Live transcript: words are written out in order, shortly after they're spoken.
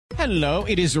Hello,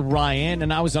 it is Ryan,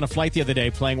 and I was on a flight the other day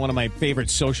playing one of my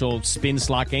favorite social spin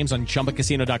slot games on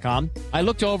ChumbaCasino.com. I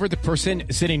looked over at the person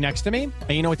sitting next to me, and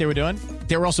you know what they were doing?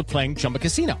 They were also playing Chumba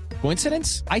Casino.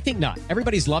 Coincidence? I think not.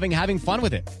 Everybody's loving having fun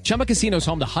with it. Chumba Casino is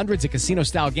home to hundreds of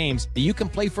casino-style games that you can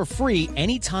play for free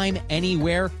anytime,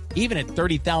 anywhere, even at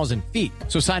 30,000 feet.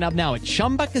 So sign up now at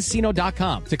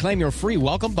ChumbaCasino.com to claim your free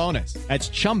welcome bonus. That's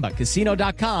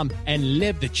ChumbaCasino.com and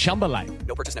live the Chumba life.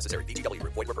 No purchase necessary. VGW.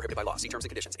 Void where prohibited by law. See terms and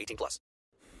conditions. 18+.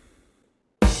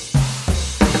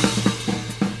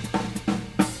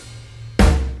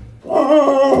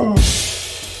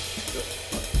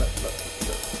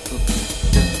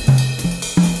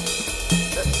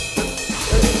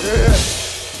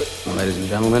 Ladies and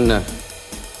gentlemen,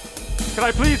 can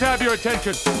I please have your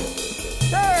attention?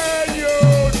 Can you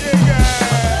dig it?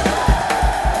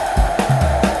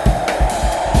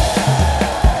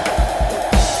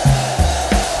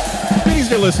 Greetings,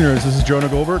 dear listeners. This is Jonah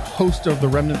Goldberg, host of the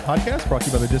Remnant Podcast, brought to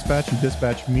you by the Dispatch and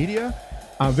Dispatch Media.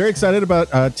 I'm very excited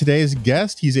about today's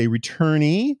guest. He's a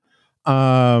returnee.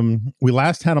 We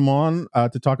last had him on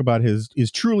to talk about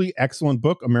his truly excellent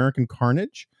book, American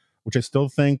Carnage, which I still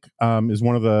think is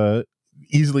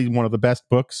easily one of the best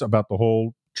books about the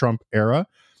whole Trump era.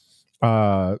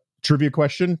 Trivia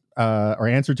question, or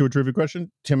answer to a trivia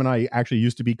question. Tim and I actually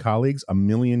used to be colleagues a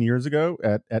million years ago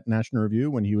at National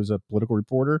Review when he was a political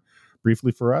reporter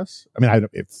briefly for us. I mean,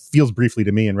 it feels briefly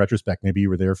to me in retrospect. Maybe you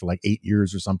were there for like 8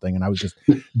 years or something, and I was just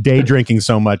day drinking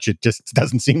so much it just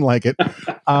doesn't seem like it.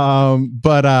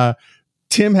 But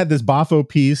Tim had this Boffo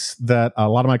piece that a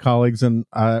lot of my colleagues and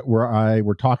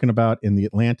were talking about in The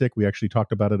Atlantic. We actually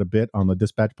talked about it a bit on the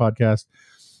Dispatch podcast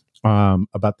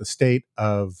about the state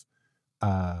of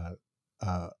the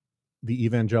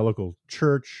evangelical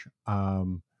church.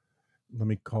 Let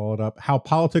me call it up. How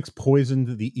politics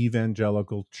poisoned the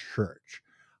evangelical church.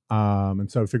 And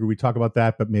so I figured we'd talk about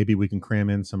that, but maybe we can cram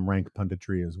in some rank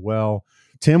punditry as well.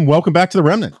 Tim, welcome back to the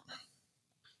Remnant.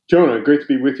 Jonah, great to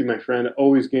be with you, my friend.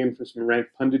 Always game for some rank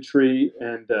punditry.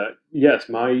 And yes,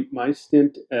 my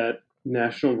stint at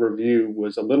National Review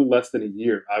was a little less than a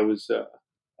year. I was a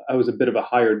bit of a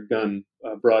hired gun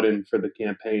brought in for the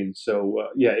campaign. So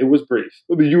yeah, it was brief.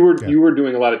 You were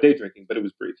doing a lot of day drinking, but it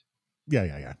was brief.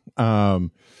 Yeah.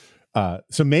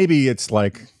 So maybe it's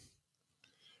like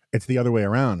it's the other way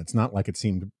around. It's not like it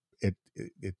seemed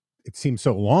it seemed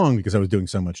so long because I was doing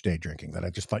so much day drinking that I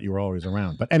just thought you were always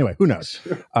around. But anyway, who knows?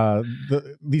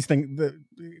 These things,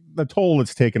 the toll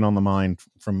it's taken on the mind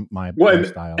from my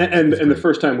lifestyle. And the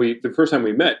first time we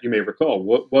met, you may recall,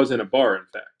 was in a bar. In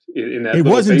fact, in that it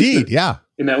was basement, indeed, yeah,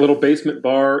 in that little basement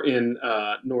bar in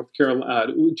North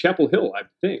Carolina, Chapel Hill, I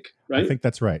think. Right? I think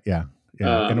that's right. Yeah.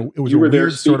 And it was you were there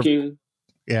weird speaking. Sort of,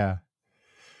 yeah.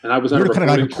 And I was on a kind of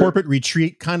like a trip. corporate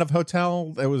retreat kind of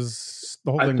hotel. It was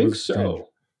the whole thing. I think was so. strange.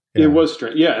 Yeah. It was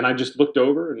strange. Yeah, and I just looked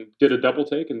over and did a double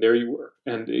take, and there you were.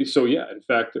 And so, yeah, in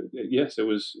fact, yes, it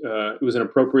was an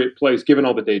appropriate place given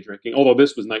all the day drinking. Although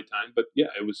this was nighttime, but yeah,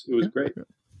 it was great.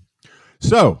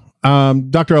 So,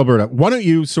 Dr. Alberta, why don't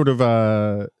you sort of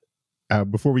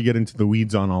before we get into the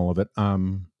weeds on all of it,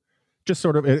 just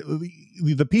sort of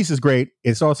the piece is great.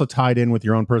 It's also tied in with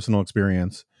your own personal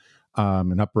experience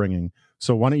and upbringing.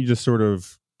 So why don't you just sort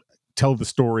of tell the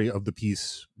story of the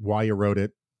piece, why you wrote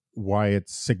it, why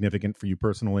it's significant for you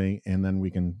personally, and then we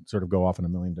can sort of go off in a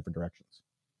million different directions.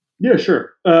 Yeah,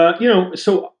 sure.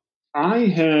 So I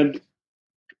had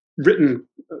written,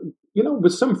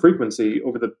 with some frequency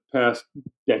over the past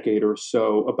decade or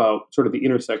so about sort of the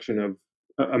intersection of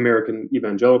American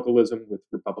evangelicalism with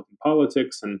Republican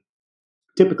politics, and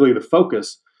typically the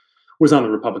focus was on the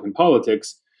Republican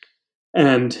politics,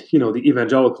 and the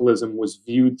evangelicalism was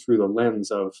viewed through the lens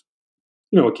of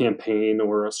a campaign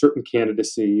or a certain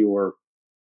candidacy or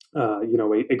a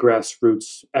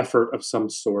grassroots effort of some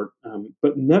sort,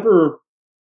 but never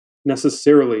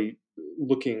necessarily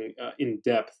looking in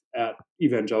depth at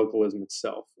evangelicalism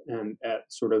itself and at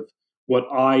sort of what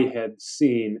I had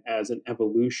seen as an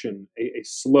evolution, a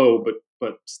slow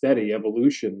but steady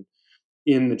evolution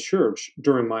in the church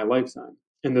during my lifetime.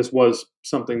 And this was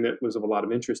something that was of a lot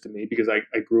of interest to me because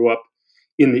I grew up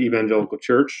in the evangelical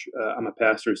church. I'm a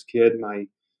pastor's kid. My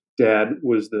dad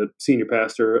was the senior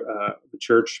pastor of the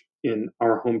church in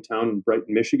our hometown in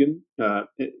Brighton, Michigan.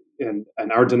 And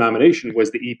our denomination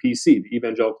was the EPC, the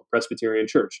Evangelical Presbyterian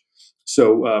Church.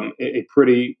 So a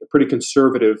pretty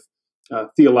conservative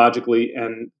theologically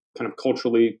and kind of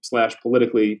culturally /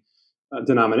 politically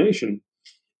denomination.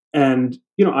 And,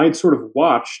 I had sort of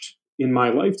watched in my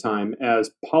lifetime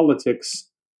as politics,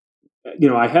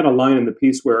 I had a line in the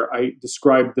piece where I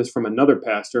described this from another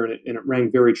pastor, and it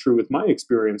rang very true with my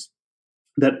experience,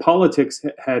 that politics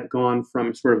had gone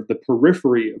from sort of the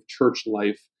periphery of church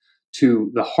life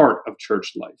to the heart of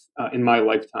church life in my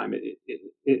lifetime.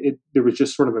 There was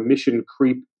just sort of a mission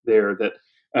creep there that,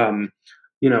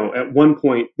 at one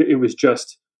point it was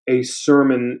just a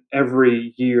sermon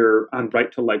every year on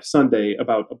Right to Life Sunday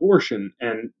about abortion,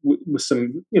 and with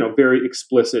some, very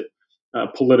explicit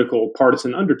political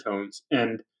partisan undertones.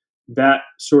 And that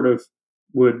sort of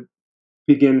would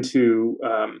begin to,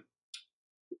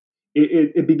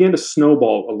 it began to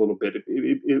snowball a little bit.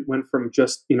 It went from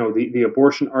just, the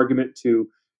abortion argument to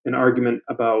an argument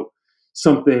about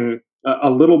something a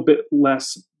little bit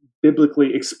less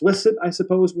biblically explicit, I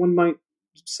suppose one might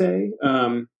say.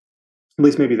 At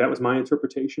least maybe that was my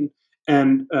interpretation.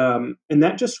 And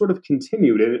that just sort of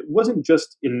continued. And it wasn't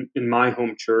just in my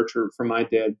home church or from my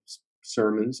dad's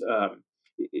sermons.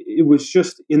 It was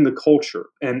just in the culture.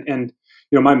 And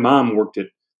my mom worked at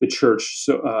the church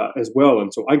as well.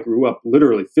 And so I grew up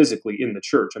literally physically in the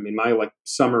church. I mean, my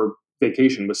summer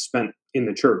vacation was spent in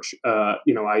the church. I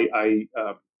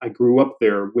grew up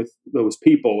there with those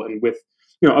people and with,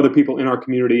 other people in our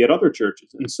community at other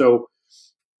churches. And so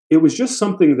it was just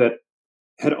something that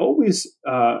had always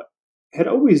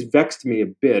vexed me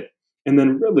a bit. And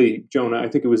then really, Jonah, I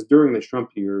think it was during the Trump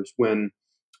years when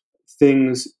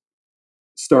things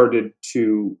started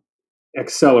to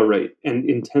accelerate and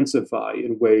intensify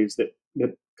in ways that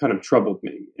kind of troubled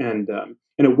me. And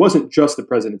it wasn't just the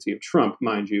presidency of Trump,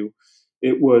 mind you.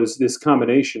 It was this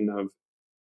combination of,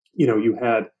 you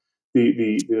had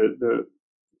the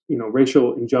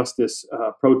racial injustice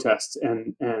protests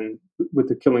and with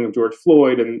the killing of George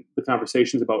Floyd and the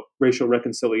conversations about racial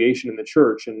reconciliation in the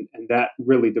church. And that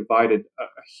really divided a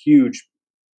huge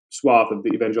swath of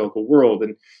the evangelical world.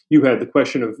 And you had the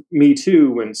question of Me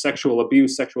Too and sexual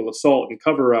abuse, sexual assault, and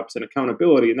cover-ups and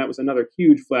accountability. And that was another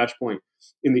huge flashpoint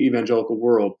in the evangelical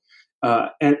world.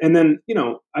 And then,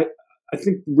 I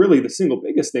think really the single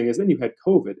biggest thing is then you had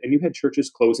COVID and you had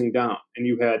churches closing down, and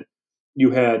you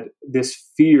had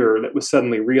this fear that was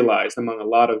suddenly realized among a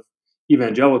lot of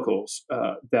evangelicals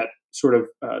that sort of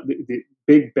the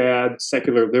big bad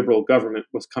secular liberal government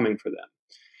was coming for them.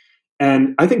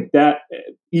 And I think that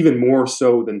even more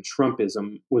so than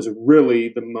Trumpism was really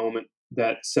the moment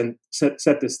that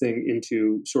set this thing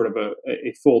into sort of a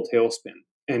full tailspin.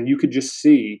 And you could just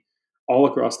see all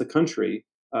across the country,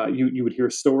 you would hear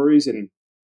stories. And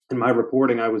in my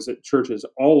reporting, I was at churches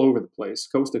all over the place,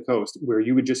 coast to coast, where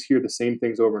you would just hear the same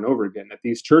things over and over again. That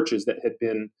these churches that had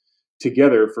been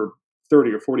together for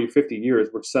 30 or 40 or 50 years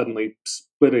were suddenly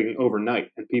splitting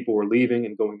overnight, and people were leaving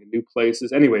and going to new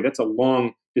places. Anyway, that's a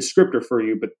long descriptor for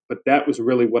you, but that was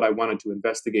really what I wanted to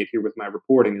investigate here with my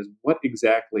reporting, is what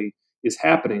exactly is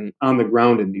happening on the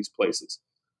ground in these places.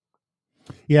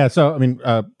 Yeah. So, I mean,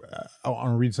 I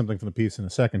want to read something from the piece in a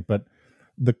second, but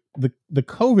the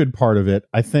COVID part of it,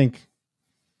 I think,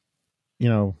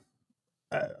 I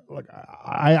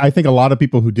think a lot of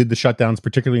people who did the shutdowns,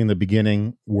 particularly in the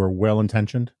beginning, were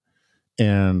well-intentioned.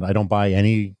 And I don't buy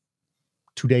any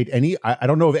to date, I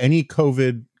don't know of any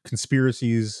COVID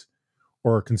conspiracies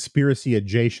or conspiracy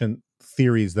adjacent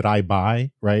theories that I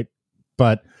buy. Right.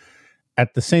 But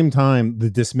at the same time, the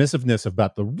dismissiveness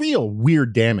about the real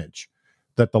weird damage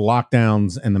that the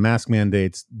lockdowns and the mask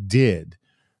mandates did,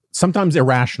 sometimes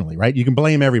irrationally, right? You can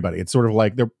blame everybody. It's sort of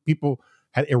like people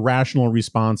had irrational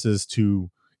responses to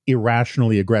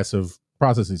irrationally aggressive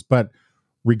processes. But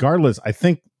regardless, I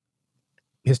think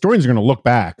historians are going to look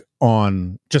back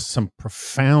on just some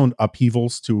profound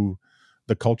upheavals to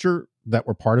the culture that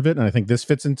were part of it. And I think this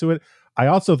fits into it. I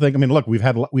also think, look, we've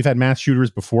had mass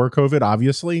shooters before COVID,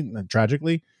 obviously,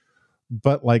 tragically,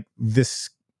 but like this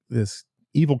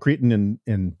evil cretin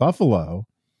in Buffalo,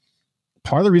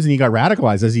 part of the reason he got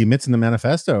radicalized, as he admits in the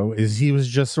manifesto, is he was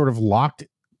just sort of locked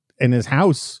in his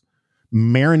house,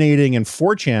 marinating in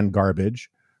 4chan garbage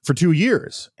for 2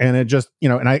 years. And it just,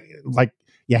 and I like,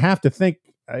 you have to think,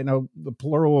 I know the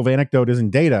plural of anecdote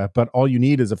isn't data, but all you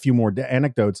need is a few more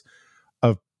anecdotes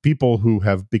of people who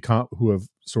have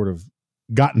sort of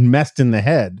gotten messed in the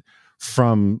head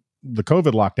from the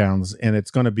COVID lockdowns. And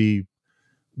it's going to be,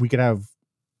 we could have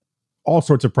all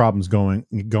sorts of problems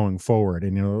going forward.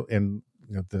 And,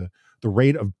 the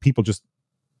rate of people just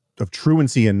of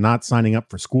truancy and not signing up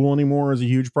for school anymore is a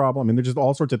huge problem. There's just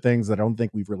all sorts of things that I don't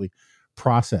think we've really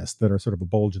processed that are sort of a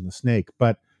bulge in the snake,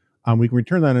 but we can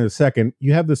return that in a second.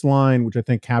 You have this line, which I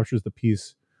think captures the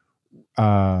piece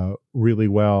really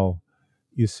well.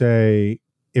 You say,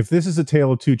 if this is a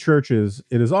tale of two churches,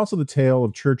 it is also the tale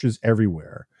of churches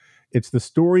everywhere. It's the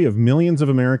story of millions of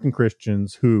American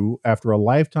Christians who, after a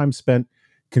lifetime spent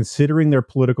considering their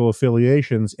political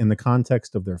affiliations in the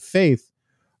context of their faith,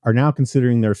 are now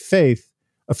considering their faith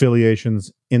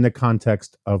affiliations in the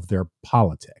context of their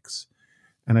politics.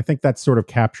 And I think that sort of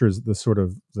captures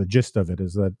the gist of it,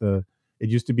 is that it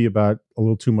used to be about a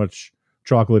little too much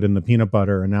chocolate in the peanut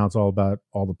butter, and now it's all about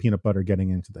all the peanut butter getting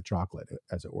into the chocolate,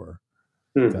 as it were.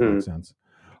 If that makes sense.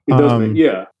 It does,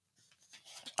 yeah.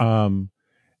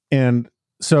 And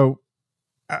so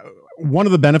one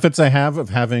of the benefits I have of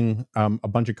having a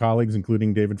bunch of colleagues,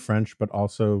 including David French, but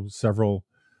also several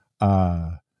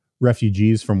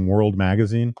refugees from World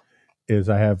Magazine, is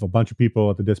I have a bunch of people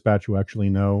at the Dispatch who actually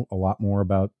know a lot more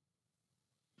about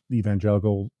the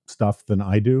evangelical stuff than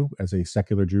I do as a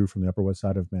secular Jew from the Upper West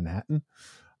Side of Manhattan.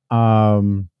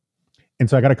 And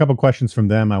so I got a couple questions from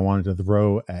them I wanted to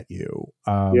throw at you.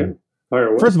 Fire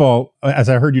away. First of all, as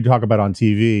I heard you talk about on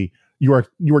TV, you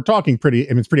were talking pretty,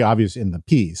 it's pretty obvious in the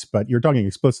piece, but you're talking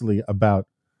explicitly about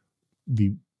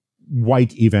the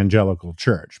white evangelical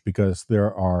church, because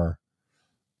there are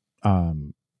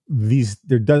the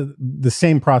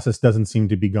same process doesn't seem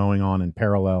to be going on in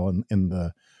parallel in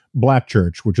the black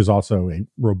church, which is also a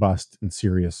robust and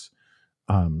serious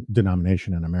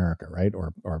denomination in America, right?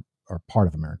 Or part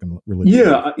of American religion.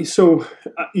 Yeah. So,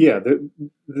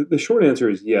 the short answer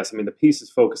is yes. I mean, the piece is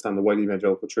focused on the white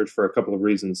evangelical church for a couple of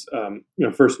reasons.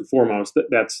 First and foremost,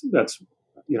 that's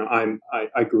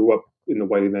I grew up in the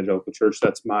white evangelical church.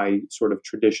 That's my sort of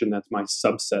tradition. That's my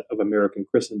subset of American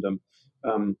Christendom.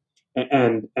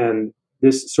 And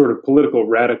this sort of political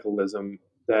radicalism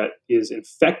that is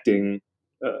infecting,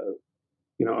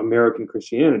 American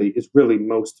Christianity is really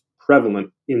most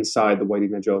prevalent inside the white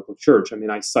evangelical church. I mean,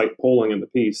 I cite polling in the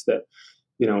piece that,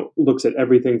 looks at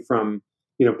everything from,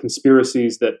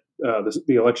 conspiracies that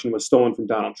the election was stolen from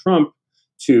Donald Trump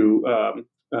to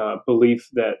belief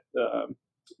that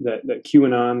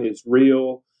QAnon is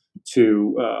real,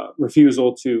 to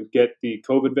refusal to get the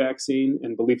COVID vaccine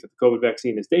and belief that the COVID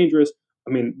vaccine is dangerous.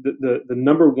 I mean, the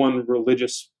number one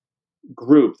religious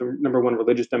group, the number one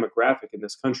religious demographic in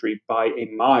this country by a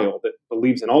mile that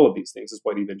believes in all of these things is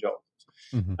white evangelicals.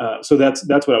 Mm-hmm. So that's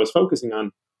what I was focusing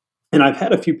on. And I've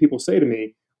had a few people say to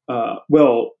me,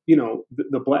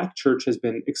 the black church has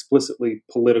been explicitly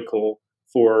political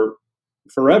for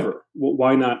forever. Well,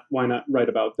 why not write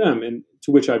about them? And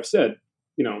to which I've said,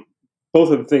 both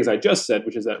of the things I just said,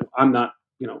 which is that I'm not,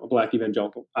 a black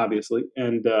evangelical, obviously.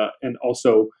 And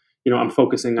also, I'm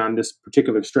focusing on this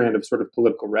particular strand of sort of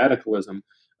political radicalism.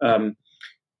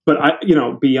 But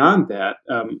beyond that,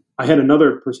 I had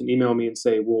another person email me and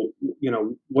say, well,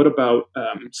 what about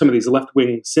some of these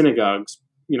left-wing synagogues,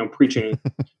 preaching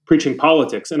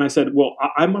politics? And I said, well,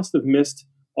 I must have missed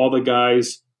all the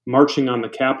guys marching on the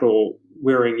Capitol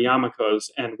wearing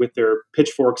yarmulkes and with their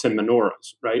pitchforks and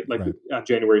menorahs, right? On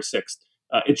January 6th.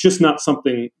 It's just not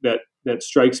something that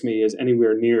strikes me as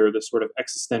anywhere near the sort of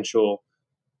existential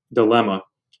dilemma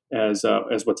as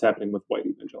what's happening with white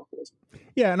evangelicalism.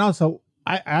 Yeah, and also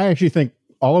I actually think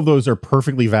all of those are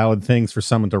perfectly valid things for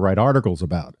someone to write articles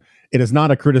about. It is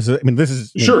not a criticism. I mean, this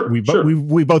is sure.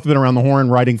 We've both been around the horn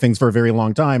writing things for a very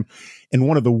long time, and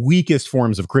one of the weakest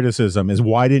forms of criticism is,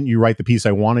 why didn't you write the piece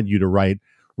I wanted you to write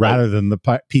rather than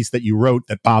the piece that you wrote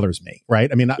that bothers me,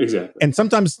 right? I mean, exactly. And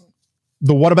sometimes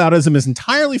the whataboutism is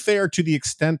entirely fair to the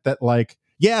extent that, like,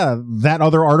 yeah, that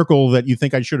other article that you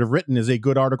think I should have written is a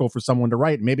good article for someone to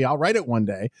write. Maybe I'll write it one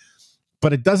day,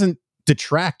 but it doesn't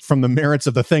detract from the merits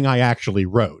of the thing I actually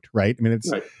wrote, right? I mean,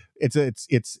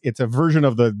 it's a version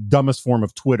of the dumbest form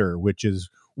of Twitter, which is,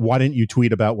 why didn't you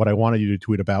tweet about what I wanted you to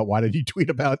tweet about? Why did you tweet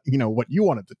about, what you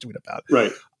wanted to tweet about?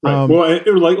 Right. Well,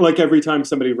 like every time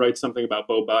somebody writes something about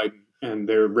Beau Biden and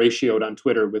they're ratioed on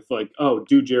Twitter with like, oh,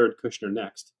 do Jared Kushner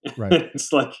next. Right.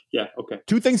 It's like, yeah, okay.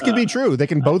 Two things can be true. They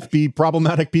can both be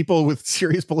problematic people with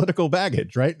serious political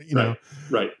baggage, right?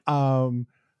 Right.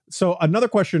 So another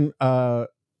question that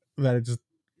a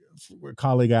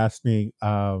colleague asked me,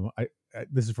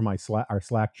 this is from our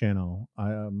Slack channel.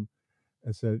 I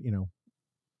said,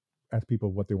 asked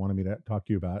people what they wanted me to talk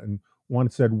to you about. And one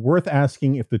said, worth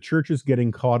asking if the church is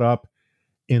getting caught up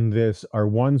in this are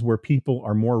ones where people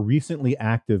are more recently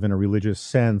active in a religious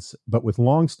sense, but with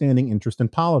longstanding interest in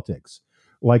politics.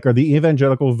 Like, are the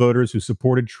evangelical voters who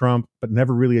supported Trump but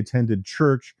never really attended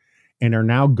church and are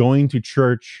now going to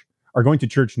church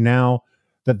now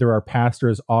that there are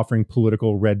pastors offering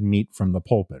political red meat from the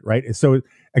pulpit, right? So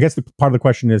I guess the part of the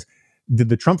question is, did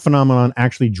the Trump phenomenon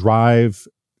actually drive,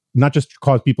 not just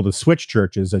cause people to switch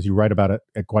churches, as you write about it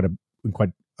in quite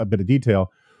a bit of detail,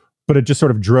 but it just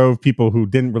sort of drove people who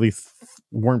didn't really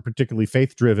weren't particularly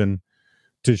faith driven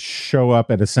to show up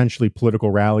at essentially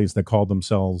political rallies that called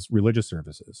themselves religious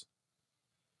services?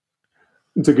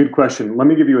 It's a good question. Let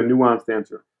me give you a nuanced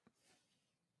answer.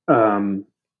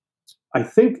 I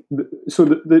think so.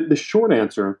 The short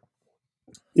answer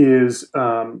is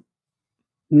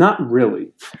not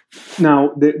really.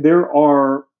 Now there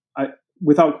are,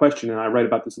 without question, and I write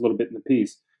about this a little bit in the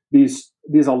piece. These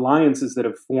alliances that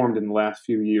have formed in the last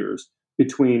few years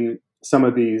between some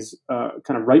of these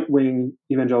kind of right wing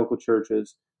evangelical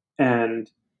churches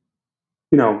and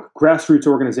grassroots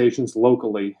organizations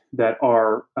locally that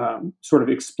are sort of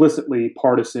explicitly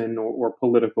partisan or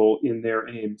political in their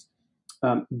aims.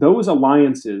 Those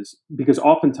alliances, because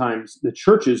oftentimes the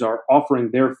churches are offering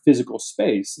their physical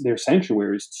space, their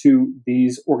sanctuaries, to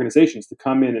these organizations to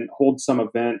come in and hold some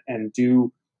event and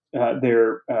do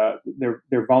their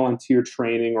volunteer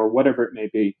training or whatever it may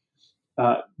be.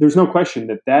 There's no question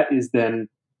that is then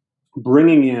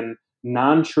bringing in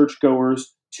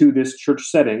non-churchgoers to this church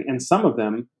setting, and some of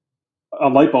them, a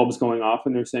light bulb's going off,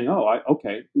 and they're saying, "Oh,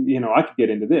 okay, I could get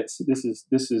into this. This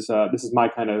is my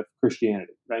kind of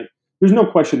Christianity, right?" There's no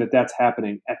question that that's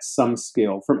happening at some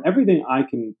scale. From everything I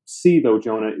can see, though,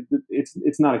 Jonah,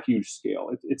 it's not a huge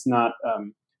scale. It's not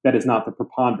that is not the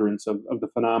preponderance of the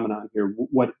phenomenon here.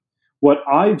 What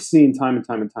I've seen time and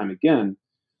time and time again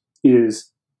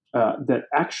is that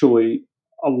actually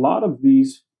a lot of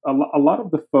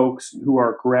the folks who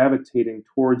are gravitating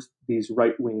towards these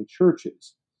right-wing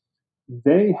churches,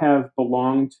 they have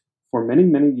belonged for many,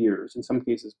 many years, in some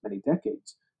cases many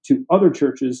decades, to other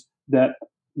churches that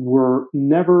were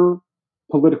never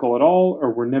political at all,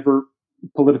 or were never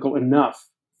political enough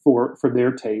for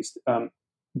their taste.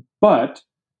 But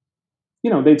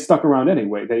they'd stuck around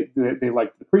anyway. They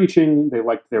liked the preaching, they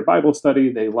liked their Bible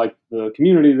study, they liked the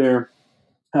community there.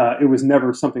 It was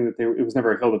never something it was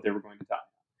never a hill that they were going to die.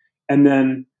 And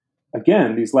then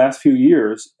again, these last few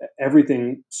years,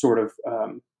 everything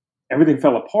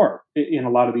fell apart in a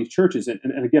lot of these churches.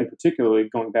 And again, particularly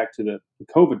going back to the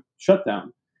COVID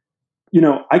shutdown,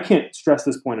 I can't stress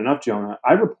this point enough, Jonah.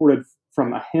 I reported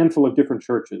from a handful of different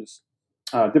churches,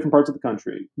 different parts of the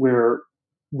country, where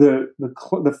the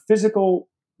physical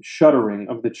shuttering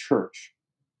of the church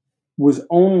was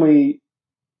only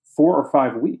 4 or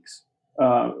 5 weeks.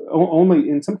 Only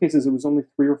in some cases, it was only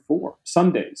 3 or 4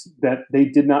 Sundays that they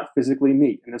did not physically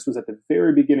meet. And this was at the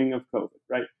very beginning of COVID,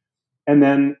 right? And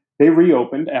then they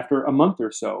reopened after a month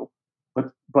or so,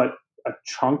 but a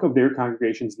chunk of their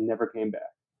congregations never came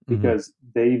back because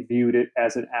they viewed it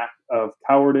as an act of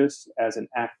cowardice, as an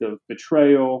act of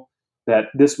betrayal, that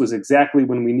this was exactly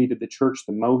when we needed the church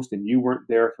the most and you weren't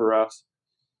there for us.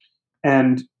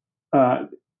 And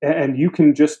you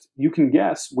can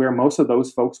guess where most of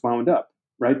those folks wound up,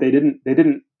 right? They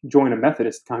didn't join a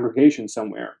Methodist congregation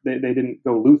somewhere. They didn't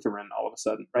go Lutheran all of a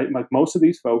sudden, right? Like most of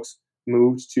these folks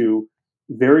moved to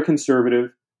very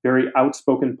conservative, very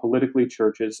outspoken politically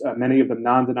churches, many of them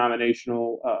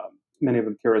non-denominational, many of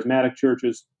them charismatic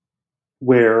churches,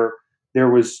 where there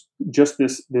was just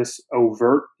this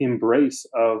overt embrace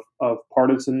of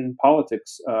partisan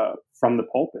politics from the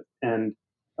pulpit. And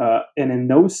in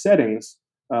those settings,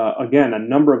 again, a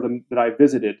number of them that I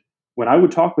visited, when I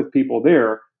would talk with people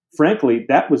there, frankly,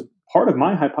 that was part of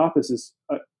my hypothesis.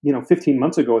 15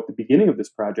 months ago at the beginning of this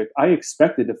project, I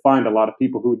expected to find a lot of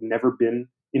people who had never been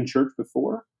in church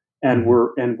before and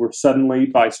were suddenly,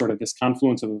 by sort of this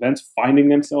confluence of events, finding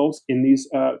themselves in these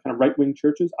kind of right-wing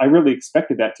churches. I really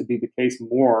expected that to be the case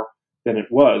more than it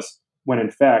was, when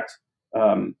in fact,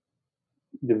 the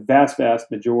vast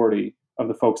majority of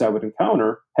the folks I would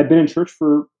encounter had been in church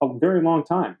for a very long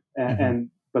time,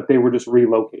 but they were just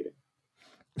relocating.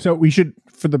 So we should,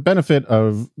 for the benefit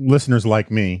of listeners like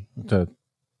me, to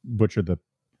butcher the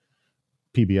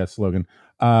PBS slogan,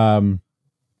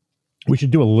 we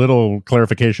should do a little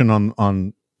clarification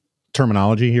on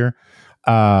terminology here,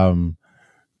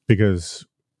 because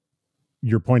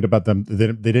your point about them, they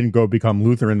didn't go become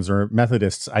Lutherans or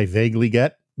Methodists, I vaguely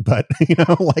get, but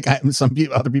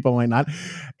other people might not.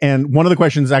 And one of the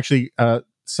questions actually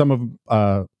some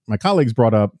of my colleagues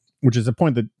brought up, which is a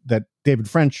point that David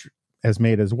French has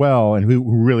made as well, and who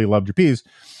really loved your piece,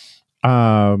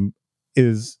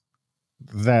 is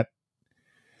that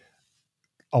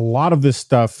a lot of this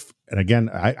stuff, and again,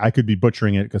 I could be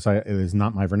butchering it because it is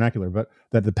not my vernacular, but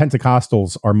that the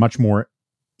Pentecostals are much more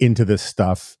into this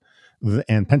stuff,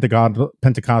 and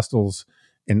Pentecostals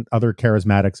and other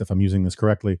charismatics, if I'm using this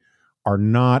correctly, are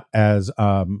not as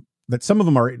that some of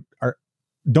them are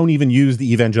don't even use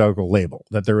the evangelical label,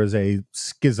 that there is a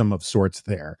schism of sorts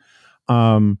there.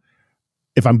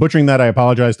 If I'm butchering that, I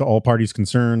apologize to all parties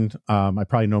concerned. I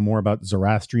probably know more about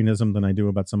Zoroastrianism than I do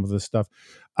about some of this stuff.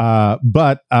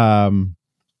 But can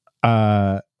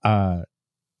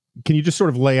you just sort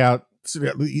of lay out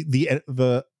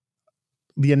the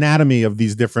anatomy of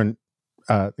these different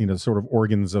sort of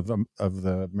organs of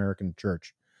the American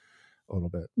church a little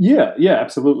bit. Yeah,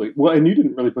 absolutely. Well, and you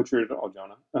didn't really butcher it at all,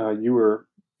 Jonah. You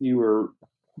were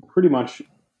pretty much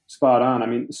spot on. I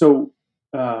mean, so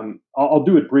I'll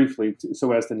do it briefly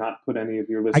so as to not put any of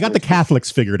your listeners. I got the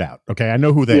Catholics figured out. Okay, I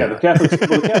know who they are. The Catholics.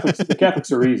 Well, the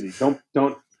Catholics are easy. Don't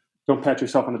pat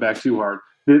yourself on the back too hard.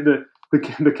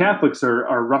 The Catholics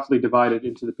are roughly divided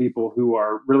into the people who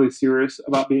are really serious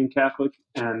about being Catholic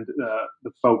and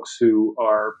the folks who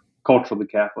are culturally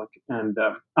Catholic. And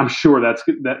I'm sure that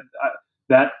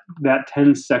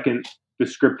 10-second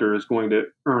descriptor is going to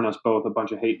earn us both a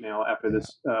bunch of hate mail after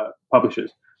this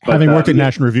publishes. But, having worked at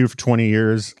National Review for 20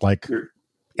 years,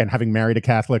 and having married a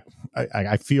Catholic,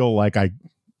 I feel like I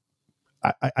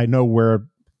know where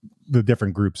the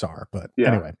different groups are. But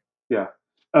anyway,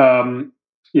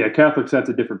 Catholics, that's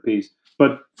a different piece.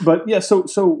 But yeah,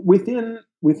 so within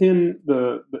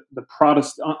the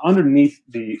Protestant, underneath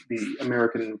the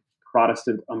American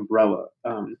Protestant umbrella,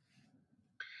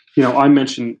 I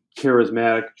mentioned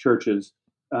charismatic churches.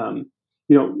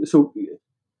 So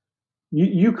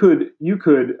you could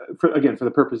for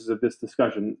the purposes of this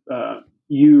discussion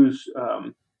use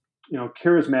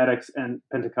charismatics and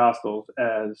Pentecostals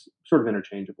as sort of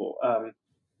interchangeable.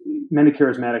 Many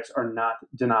charismatics are not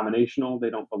denominational; they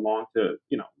don't belong to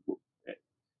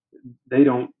they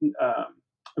don't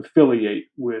affiliate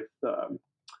with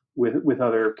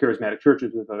other charismatic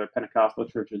churches, with other Pentecostal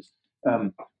churches,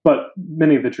 but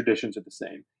many of the traditions are the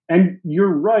same. And you're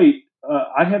right.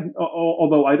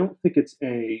 Although I don't think it's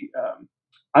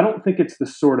the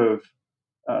sort of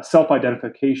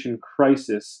self-identification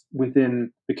crisis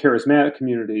within the charismatic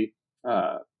community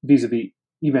vis-a-vis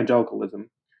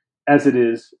evangelicalism, as it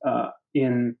is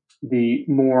in the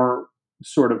more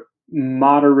sort of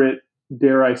moderate,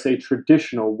 dare I say,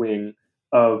 traditional wing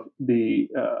of the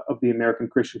American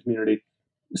Christian community.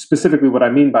 Specifically, what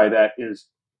I mean by that is,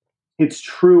 it's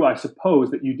true, I suppose,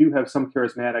 that you do have some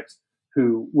charismatics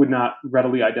who would not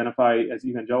readily identify as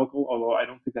evangelical, although I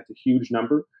don't think that's a huge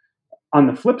number. On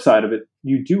the flip side of it,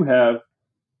 you do have,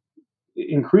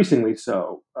 increasingly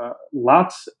so,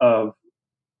 lots of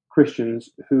Christians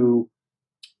who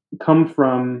come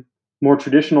from more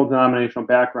traditional denominational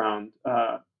background,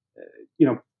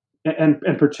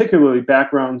 and particularly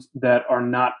backgrounds that are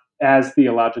not as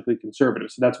theologically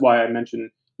conservative. So that's why I mentioned,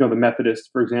 the Methodists,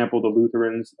 for example, the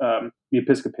Lutherans, the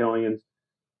Episcopalians.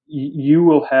 You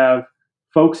will have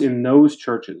folks in those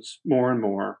churches more and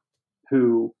more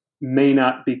who may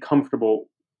not be comfortable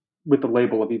with the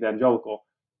label of evangelical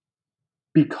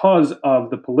because of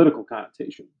the political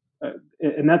connotation.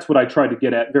 And that's what I tried to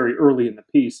get at very early in the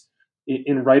piece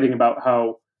in writing about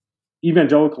how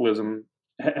evangelicalism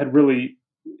had really,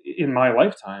 in my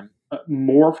lifetime,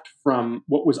 morphed from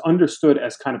what was understood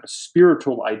as kind of a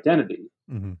spiritual identity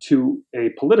to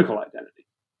a political identity.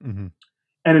 Mm-hmm.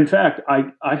 And in fact,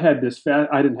 I had this,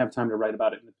 I didn't have time to write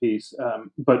about it in the piece,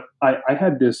 but I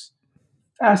had this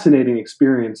fascinating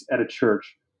experience at a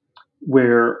church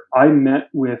where I met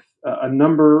with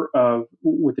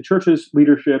with the church's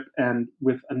leadership and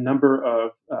with a number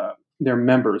of their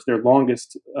members, their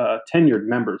longest tenured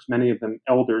members, many of them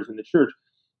elders in the church.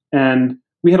 And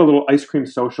we had a little ice cream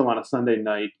social on a Sunday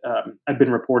night. I'd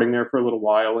been reporting there for a little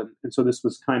while, and so this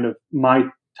was kind of my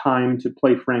time to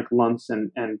play Frank Luntz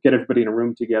and get everybody in a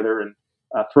room together and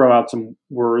throw out some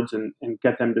words and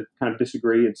get them to kind of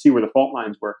disagree and see where the fault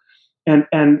lines were. And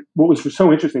what was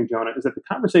so interesting, Jonah, is that the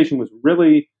conversation was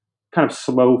really kind of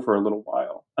slow for a little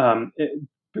while.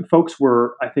 Folks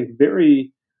were, I think,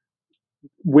 very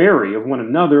wary of one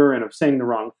another and of saying the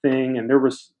wrong thing. And there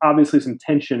was obviously some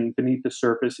tension beneath the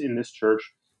surface in this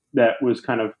church that was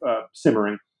kind of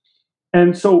simmering.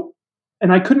 And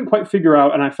I couldn't quite figure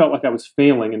out, and I felt like I was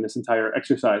failing in this entire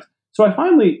exercise. So I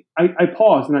finally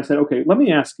paused and I said, okay, let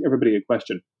me ask everybody a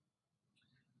question.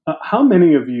 How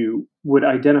many of you would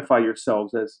identify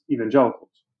yourselves as evangelicals?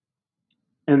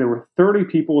 And there were 30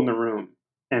 people in the room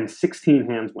and 16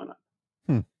 hands went up.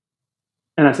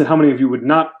 And I said, how many of you would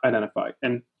not identify?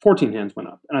 And 14 hands went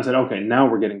up. And I said, okay, now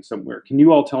we're getting somewhere. Can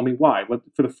you all tell me why?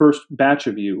 For the first batch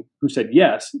of you who said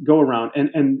yes, go around.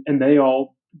 And they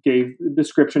all gave the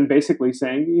description basically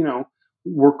saying,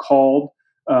 we're called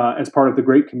as part of the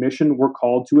Great Commission, we're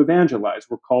called to evangelize.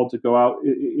 We're called to go out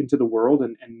into the world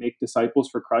and make disciples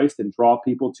for Christ and draw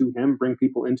people to him, bring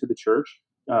people into the church,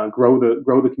 grow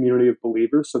the community of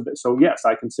believers. So yes,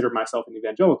 I consider myself an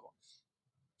evangelical.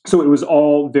 So it was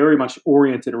all very much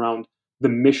oriented around the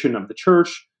mission of the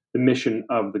church, the mission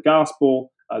of the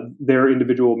gospel, their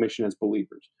individual mission as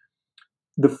believers.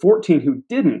 The 14 who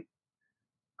didn't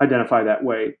identify that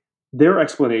way, their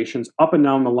explanations up and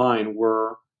down the line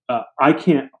were I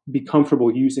can't be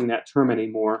comfortable using that term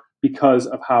anymore because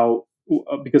of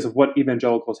what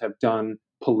evangelicals have done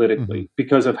politically,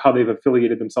 because of how they've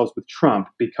affiliated themselves with Trump,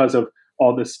 because of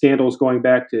all the scandals going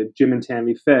back to Jim and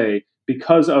Tammy Faye,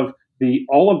 because of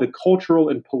all of the cultural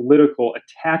and political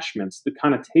attachments, the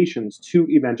connotations to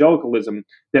evangelicalism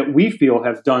that we feel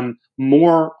have done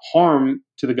more harm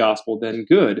to the gospel than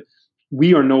good.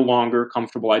 We are no longer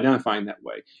comfortable identifying that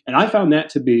way. And I found that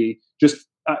to be just,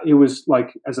 it was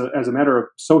like, as a matter of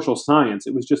social science,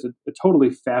 it was just a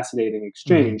totally fascinating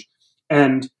exchange.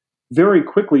 And very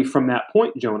quickly from that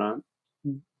point, Jonah,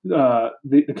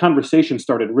 the conversation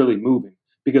started really moving,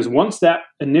 because once that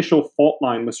initial fault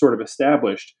line was sort of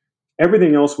established,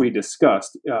 everything else we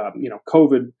discussed,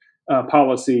 COVID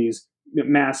policies,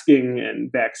 masking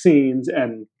and vaccines,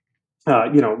 and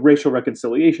racial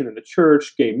reconciliation in the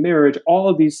church, gay marriage, all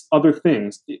of these other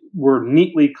things were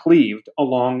neatly cleaved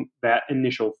along that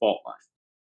initial fault line.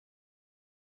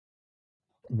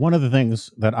 One of the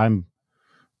things that one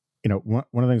of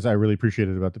the things I really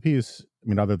appreciated about the piece, I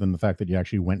mean, other than the fact that you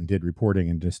actually went and did reporting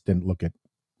and just didn't look at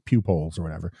Pew polls or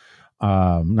whatever,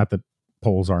 not that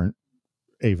polls aren't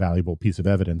a valuable piece of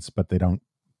evidence, but they don't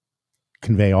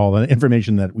convey all the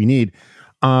information that we need.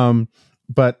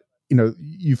 But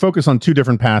you focus on two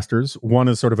different pastors. One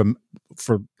is sort of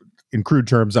in crude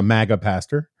terms, a MAGA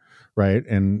pastor, right?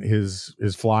 And his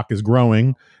flock is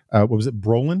growing. What was it?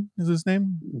 Brolin is his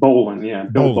name? Bolin, yeah.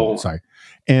 Bill Bolin. Sorry.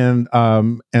 And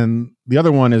the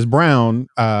other one is Brown,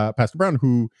 Pastor Brown,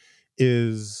 who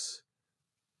is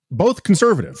both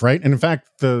conservative, right? And in fact,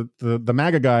 the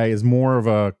MAGA guy is more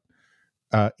of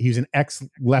he's an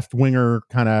ex-left winger,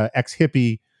 kind of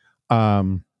ex-hippie,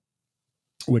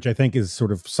 which I think is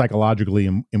sort of psychologically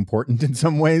important in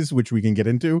some ways, which we can get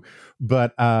into.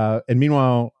 But and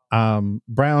meanwhile,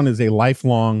 Brown is a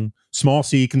lifelong small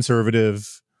C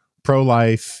conservative,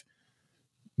 pro-life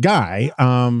guy.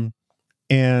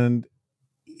 And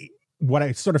what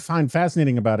I sort of find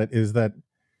fascinating about it is that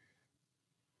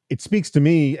it speaks to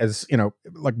me as,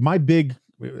 like, my big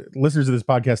listeners of this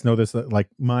podcast know this, that like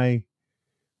my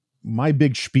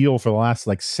big spiel for the last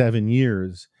like 7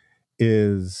 years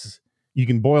is, you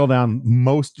can boil down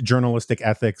most journalistic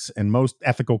ethics and most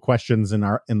ethical questions in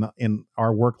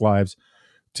our work lives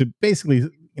to basically,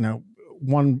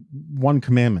 one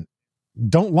commandment: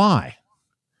 don't lie,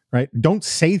 right? Don't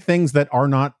say things that are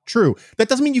not true. That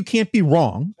doesn't mean you can't be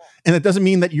wrong, and it doesn't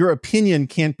mean that your opinion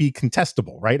can't be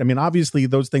contestable, right? I mean, obviously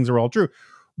those things are all true,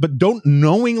 but don't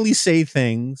knowingly say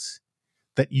things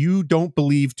that you don't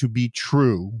believe to be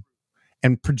true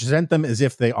and present them as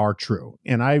if they are true.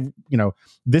 And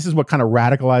this is what kind of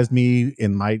radicalized me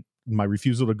in my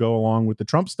refusal to go along with the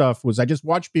Trump stuff, was I just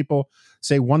watched people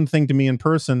say one thing to me in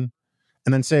person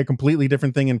and then say a completely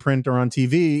different thing in print or on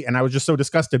TV. And I was just so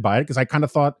disgusted by it, because I kind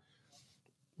of thought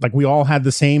like we all had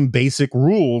the same basic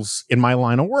rules in my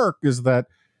line of work, is that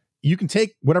you can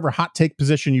take whatever hot take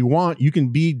position you want. You can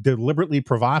be deliberately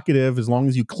provocative as long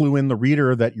as you clue in the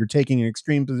reader that you're taking an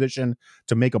extreme position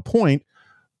to make a point.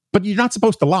 But you're not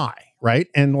supposed to lie, right?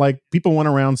 And like, people went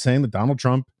around saying that Donald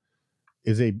Trump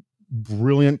is a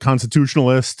brilliant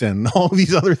constitutionalist and all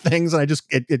these other things, and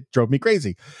it drove me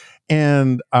crazy.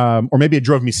 And or maybe it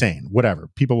drove me sane. Whatever.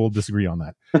 People will disagree on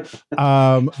that.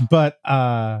 But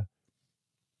I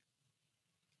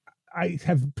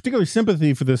have particular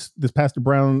sympathy for this Pastor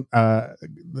Brown. I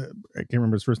can't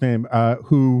remember his first name.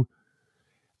 Who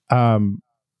doesn't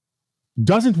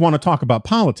want to talk about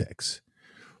politics.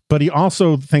 But he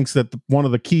also thinks that one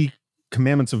of the key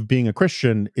commandments of being a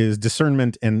Christian is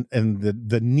discernment and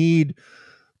the need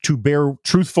to bear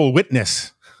truthful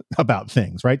witness about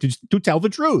things, right? To tell the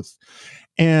truth.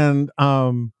 And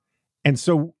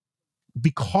so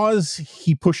because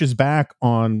he pushes back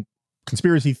on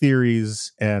conspiracy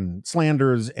theories and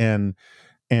slanders and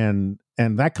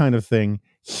that kind of thing,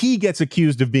 he gets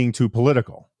accused of being too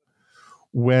political.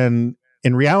 When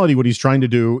in reality, what he's trying to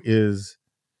do is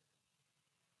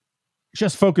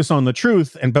just focus on the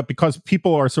truth. But because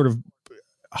people are sort of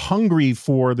hungry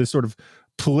for this sort of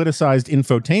politicized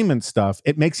infotainment stuff,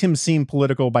 it makes him seem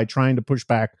political by trying to push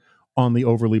back on the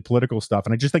overly political stuff.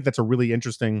 And I just think that's a really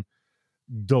interesting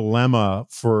dilemma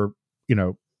for,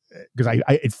 because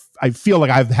I feel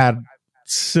like I've had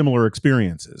similar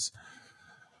experiences.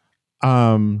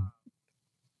 And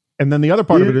then the other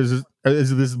part of it is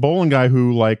this Bolin guy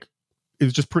who like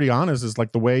is just pretty honest, is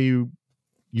like the way you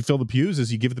fill the pews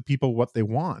is you give the people what they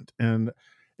want. And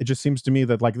it just seems to me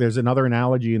that like there's another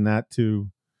analogy in that to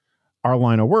our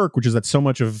line of work, which is that so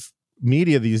much of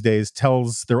media these days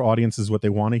tells their audiences what they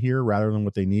want to hear rather than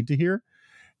what they need to hear.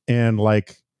 And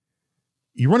like,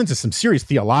 you run into some serious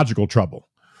theological trouble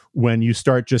when you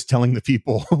start just telling the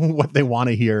people what they want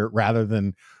to hear rather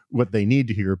than what they need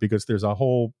to hear, because there's a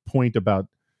whole point about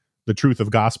the truth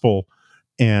of gospel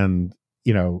and,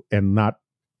 and not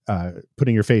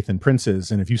putting your faith in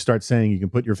princes. And if you start saying you can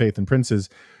put your faith in princes,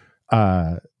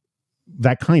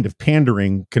 that kind of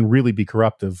pandering can really be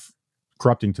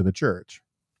corrupting to the church.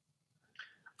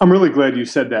 I'm really glad you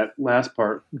said that last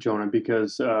part, Jonah,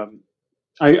 because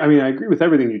I agree with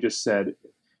everything you just said,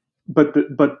 but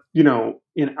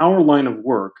in our line of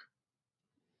work,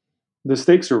 the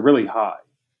stakes are really high,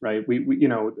 right?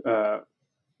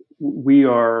 We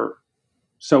are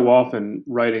so often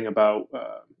writing about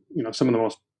some of the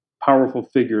most powerful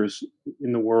figures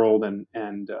in the world,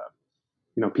 and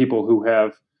people who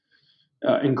have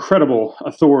incredible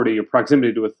authority or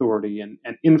proximity to authority and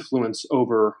influence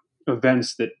over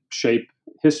events that shape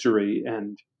history,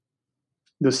 and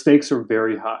the stakes are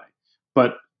very high.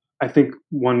 But I think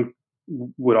one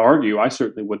would argue, I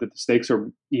certainly would, that the stakes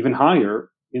are even higher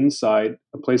inside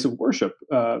a place of worship.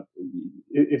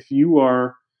 If you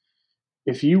are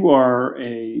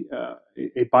a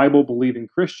Bible believing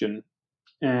Christian,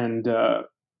 and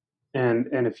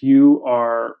if you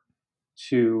are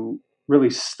to really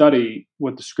study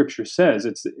what the Scripture says,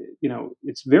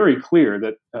 it's very clear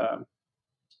that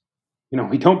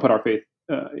we don't put our faith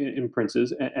in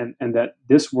princes, and that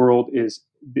this world is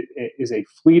a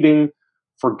fleeting,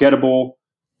 forgettable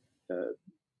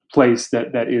place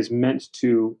that is meant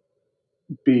to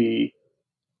be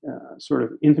sort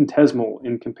of infinitesimal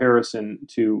in comparison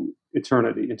to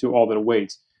eternity and to all that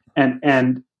awaits.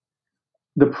 And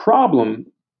the problem,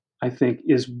 I think,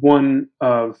 is one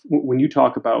of, when you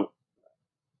talk about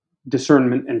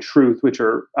discernment and truth, which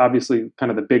are obviously kind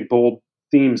of the big, bold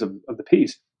themes of the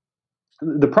piece,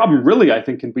 the problem really, I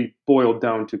think, can be boiled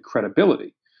down to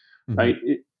credibility, right?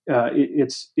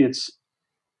 It's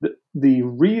the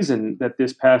reason that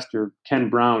this pastor, Ken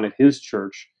Brown, at his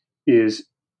church is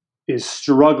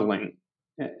struggling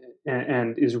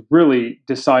and is really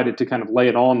decided to kind of lay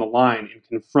it all on the line in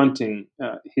confronting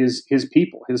his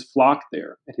people, his flock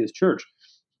there at his church,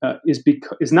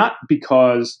 is not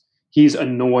because he's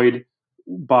annoyed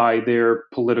by their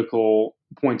political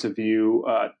points of view,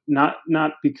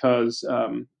 not because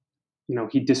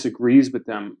he disagrees with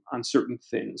them on certain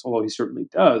things, although he certainly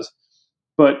does,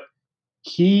 but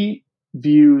he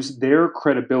views their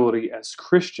credibility as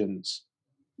Christians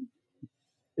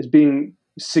as being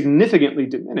significantly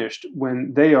diminished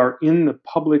when they are in the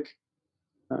public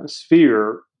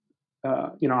sphere,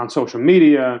 on social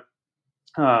media,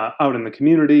 out in the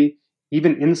community,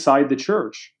 even inside the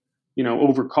church,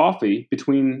 over coffee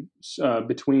between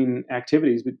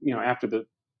activities, after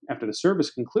the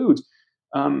service concludes,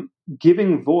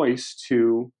 giving voice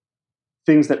to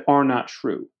things that are not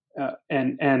true,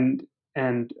 and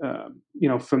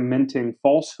fomenting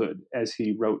falsehood, as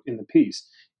he wrote in the piece.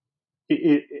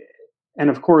 And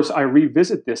of course, I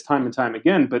revisit this time and time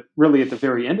again, but really at the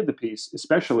very end of the piece,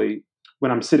 especially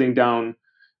when I'm sitting down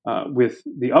with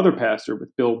the other pastor,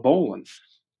 with Bill Bolin,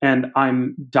 and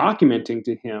I'm documenting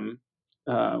to him.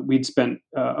 We'd spent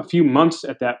a few months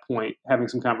at that point having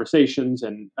some conversations,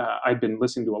 and I'd been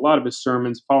listening to a lot of his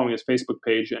sermons, following his Facebook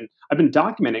page, and I've been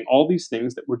documenting all these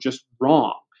things that were just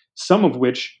wrong, some of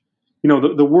which,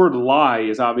 the word lie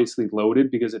is obviously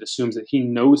loaded because it assumes that he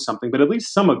knows something, but at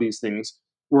least some of these things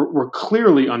were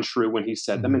clearly untrue when he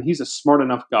said them. And he's a smart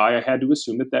enough guy. I had to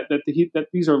assume that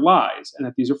these are lies and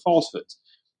that these are falsehoods,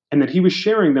 and that he was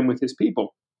sharing them with his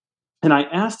people. And I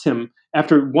asked him,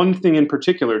 after one thing in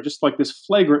particular, just like this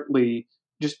flagrantly,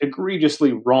 just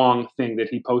egregiously wrong thing that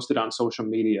he posted on social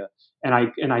media. And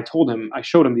I told him, I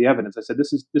showed him the evidence. I said,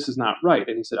 this is not right.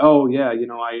 And he said, oh yeah,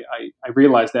 I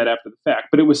realized that after the fact,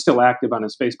 but it was still active on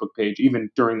his Facebook page, even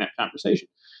during that conversation.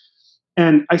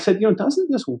 And I said,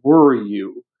 doesn't this worry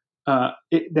you, that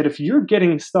if you're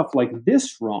getting stuff like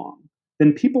this wrong,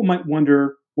 then people might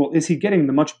wonder, well, is he getting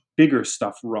the much bigger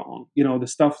stuff wrong? The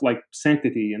stuff like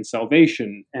sanctity and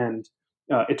salvation and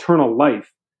eternal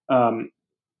life.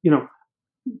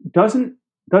 Doesn't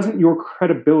your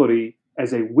credibility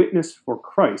as a witness for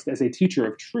Christ, as a teacher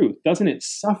of truth, doesn't it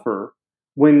suffer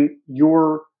when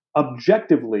you're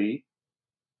objectively,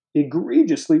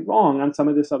 egregiously wrong on some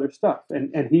of this other stuff?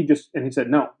 And he said,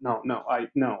 no,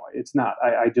 it's not.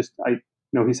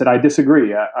 He said, I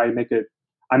disagree. I make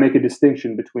a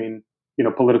distinction between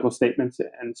political statements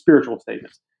and spiritual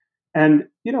statements. And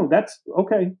that's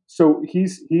okay. So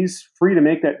he's free to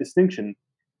make that distinction.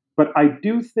 But I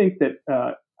do think that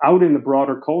out in the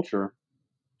broader culture,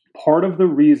 part of the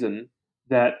reason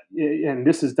that, and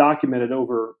this is documented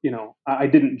over, I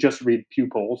didn't just read Pew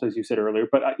polls, as you said earlier,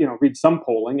 but read some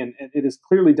polling, and it is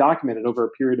clearly documented over a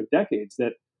period of decades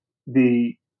that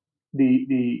the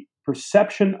the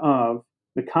perception of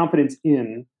the confidence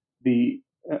in the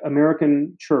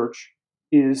American church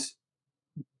is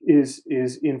is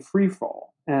in free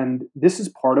fall, and this is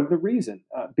part of the reason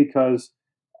because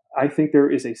I think there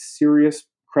is a serious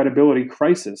credibility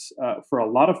crisis for a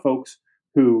lot of folks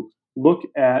who look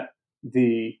at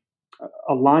the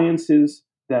alliances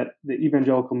that the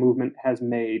evangelical movement has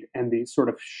made and the sort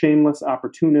of shameless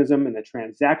opportunism and the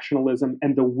transactionalism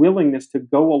and the willingness to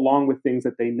go along with things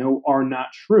that they know are not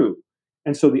true.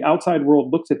 And so the outside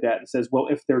world looks at that and says, well,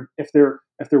 if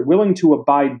they're willing to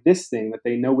abide this thing that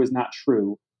they know is not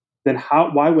true, then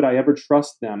why would I ever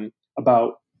trust them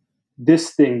about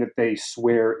this thing that they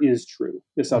swear is true,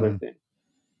 this other thing?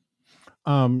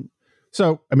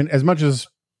 So, I mean, as much as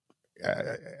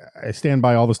I stand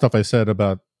by all the stuff I said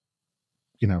about,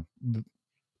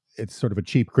 it's sort of a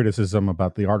cheap criticism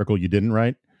about the article you didn't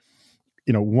write.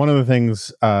 One of the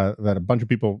things that a bunch of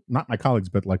people, not my colleagues,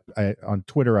 but like on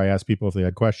Twitter, I asked people if they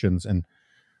had questions, and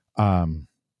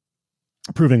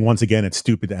proving once again it's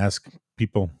stupid to ask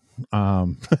people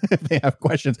if they have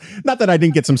questions. Not that I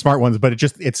didn't get some smart ones, but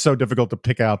it's so difficult to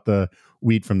pick out the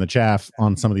wheat from the chaff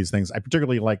on some of these things. I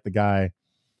particularly like the guy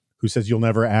who says you'll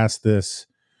never ask this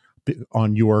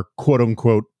on your quote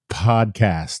unquote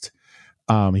podcast.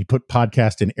 He put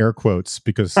podcast in air quotes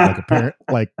because like apparent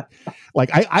like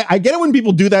I get it when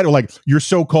people do that, or like your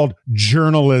so-called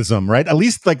journalism, right? At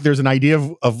least like there's an idea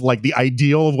of like the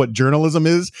ideal of what journalism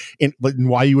is and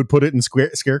why you would put it in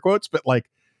scare quotes. But like,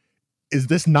 is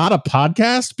this not a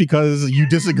podcast because you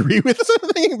disagree with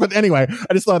something? But anyway,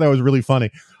 I just thought that was really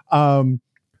funny.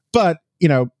 But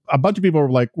a bunch of people were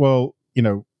like, well,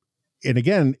 and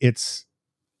again,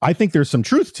 I think there's some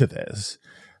truth to this,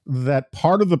 that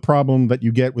part of the problem that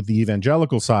you get with the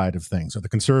evangelical side of things, or the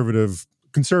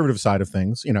conservative side of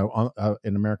things, in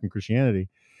American Christianity,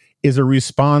 is a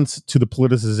response to the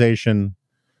politicization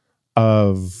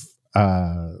of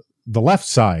the left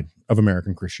side of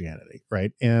American Christianity,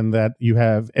 right? And that you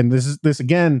have, and this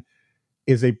again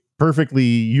is a perfectly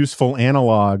useful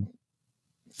analog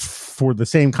for the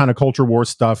same kind of culture war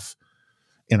stuff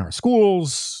in our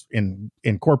schools, in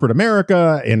corporate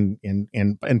America, in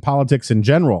politics in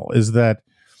general, is that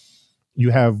you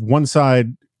have one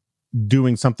side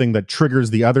doing something that triggers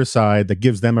the other side, that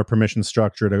gives them a permission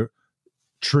structure to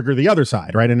trigger the other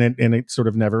side, right? And it sort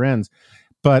of never ends.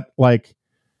 But like,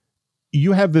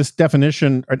 you have this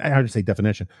definition, or I would say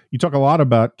definition. You talk a lot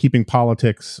about keeping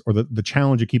politics, or the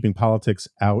challenge of keeping politics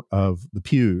out of the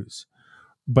pews.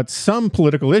 But some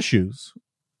political issues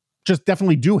just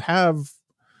definitely do have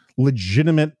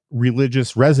legitimate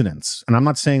religious resonance. And I'm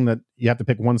not saying that you have to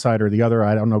pick one side or the other.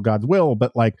 I don't know God's will,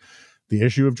 but like the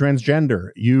issue of transgender,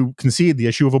 you concede the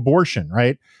issue of abortion,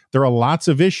 right? There are lots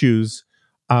of issues.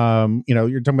 You're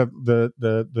talking about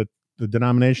the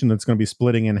denomination that's going to be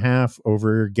splitting in half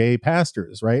over gay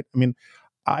pastors, right? I mean,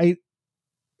 I'm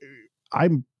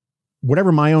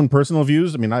whatever my own personal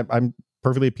views. I mean, I'm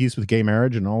perfectly at peace with gay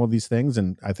marriage and all of these things,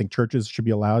 and I think churches should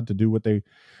be allowed to do what they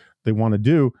want to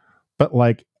do. But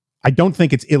like, I don't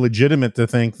think it's illegitimate to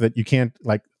think that you can't,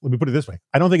 like, let me put it this way.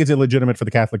 I don't think it's illegitimate for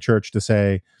the Catholic Church to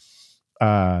say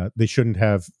they shouldn't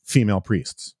have female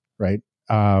priests, right?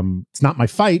 It's not my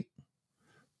fight,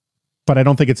 but I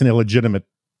don't think it's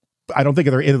I don't think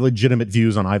there are illegitimate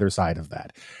views on either side of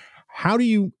that. How do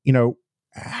you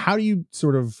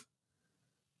sort of,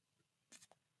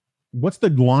 what's the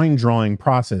line drawing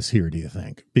process here, do you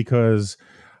think? Because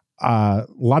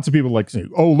lots of people like say,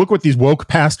 oh, look what these woke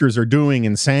pastors are doing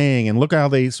and saying, and look how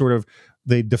they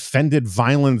defended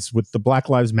violence with the Black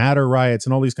Lives Matter riots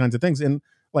and all these kinds of things. And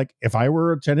like, if I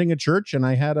were attending a church and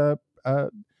I had a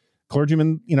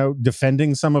clergyman,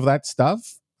 defending some of that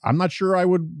stuff, I'm not sure I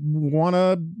would want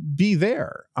to be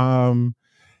there. So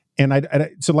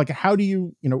like, how do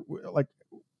you,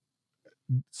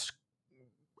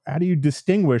 how do you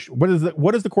distinguish what is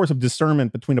the course of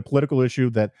discernment between a political issue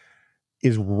that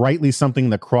is rightly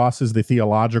something that crosses the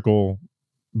theological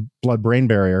blood-brain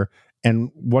barrier,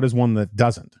 and what is one that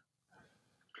doesn't?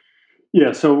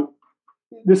 Yeah, so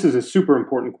this is a super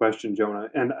important question, Jonah,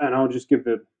 and I'll just give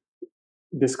the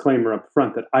disclaimer up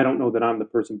front that I don't know that I'm the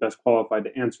person best qualified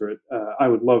to answer it. I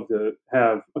would love to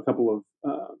have a couple of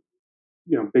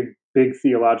big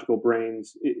theological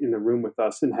brains in the room with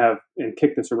us and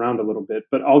kick this around a little bit,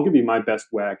 but I'll give you my best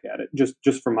whack at it,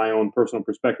 just from my own personal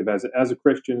perspective as a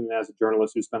Christian and as a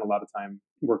journalist who spent a lot of time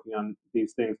working on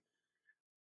these things.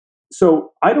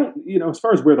 So I don't, as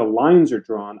far as where the lines are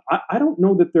drawn, I don't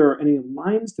know that there are any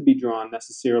lines to be drawn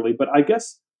necessarily, but I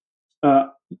guess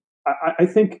I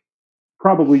think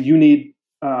probably you need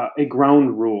a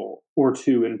ground rule or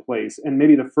two in place. And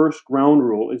maybe the first ground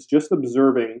rule is just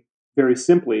observing very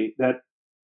simply that,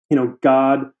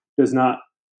 God does not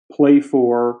play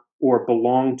for or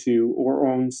belong to or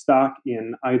own stock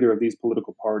in either of these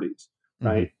political parties,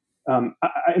 right?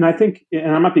 And I think,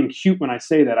 and I'm not being cute when I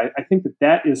say that, I think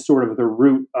that is sort of the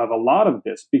root of a lot of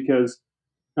this, because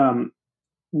um,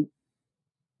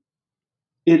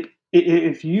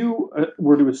 if you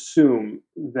were to assume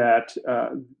that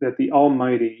the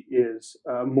Almighty is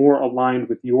more aligned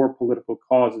with your political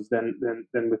causes than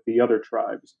with the other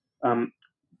tribes,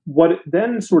 what it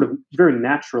then sort of very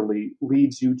naturally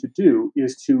leads you to do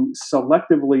is to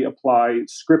selectively apply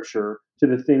Scripture to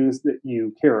the things that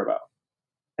you care about,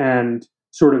 and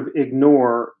sort of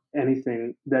ignore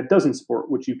anything that doesn't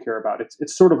support what you care about.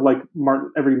 It's sort of like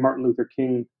every Martin Luther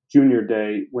King Jr.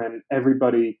 Day, when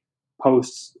everybody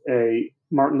posts a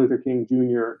Martin Luther King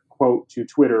Jr. quote to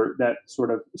Twitter that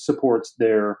sort of supports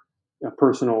their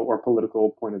personal or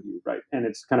political point of view, right? And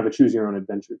it's kind of a choose your own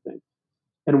adventure thing.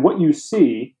 And what you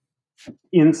see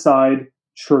inside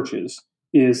churches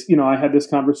is, I had this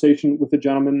conversation with a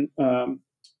gentleman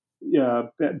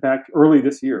back early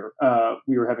this year.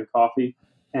 We were having coffee,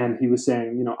 and he was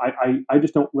saying, I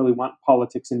just don't really want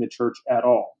politics in the church at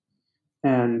all.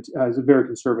 And he's a very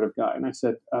conservative guy. And I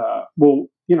said,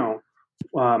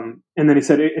 and then he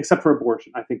said, except for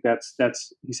abortion. I think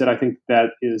he said, I think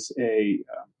that is a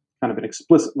kind of an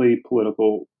explicitly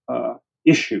political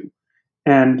issue,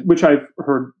 and which I've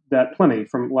heard that plenty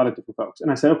from a lot of different folks.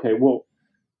 And I said, okay, well,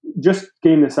 just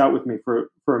game this out with me for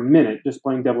a minute, just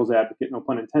playing devil's advocate, no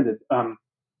pun intended.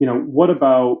 What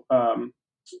about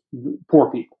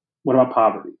poor people? What about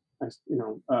poverty?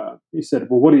 He said,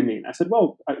 well, what do you mean? I said,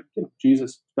 well,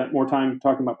 Jesus spent more time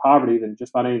talking about poverty than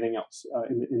just about anything else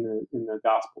in the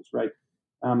Gospels, right?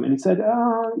 And he said,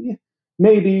 yeah,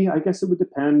 maybe. I guess it would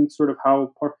depend, sort of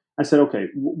how. I said, okay,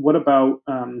 what about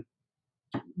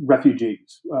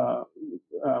refugees?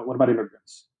 What about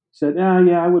immigrants? He said,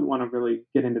 yeah, I wouldn't want to really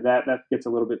get into that. That gets a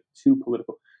little bit too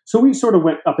political. So we sort of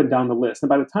went up and down the list. And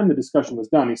by the time the discussion was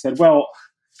done, he said,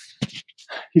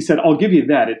 I'll give you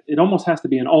that. It almost has to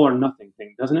be an all or nothing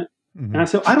thing, doesn't it? Mm-hmm. And I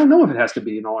said, I don't know if it has to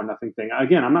be an all or nothing thing.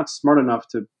 Again, I'm not smart enough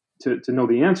to know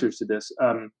the answers to this.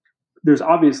 There's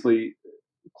obviously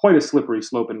quite a slippery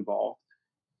slope involved.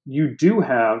 You do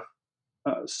have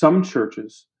some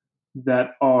churches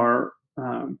that are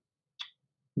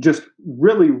just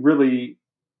really, really,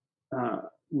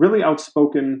 really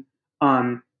outspoken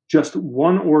on just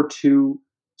one or two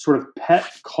sort of pet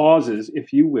causes,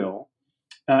 if you will,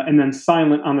 and then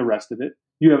silent on the rest of it.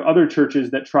 You have other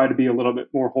churches that try to be a little bit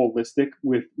more holistic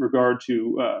with regard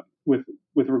to with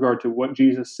regard to what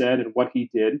Jesus said and what he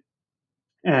did,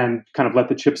 and kind of let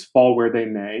the chips fall where they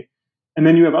may. And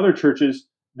then you have other churches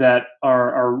that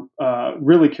are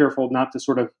really careful not to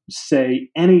sort of say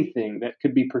anything that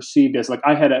could be perceived as, like,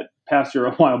 I had a pastor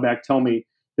a while back tell me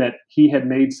that he had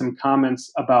made some comments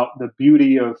about the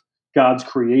beauty of God's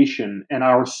creation and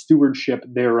our stewardship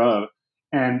thereof,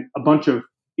 and a bunch of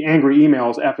angry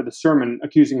emails after the sermon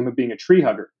accusing him of being a tree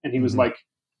hugger. And he was like,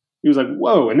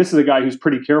 whoa. And this is a guy who's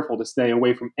pretty careful to stay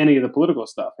away from any of the political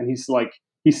stuff. And he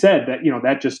said that,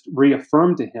 that just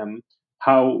reaffirmed to him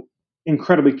how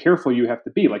incredibly careful you have to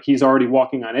be. Like, he's already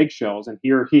walking on eggshells, and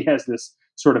here he has this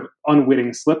sort of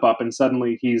unwitting slip up, and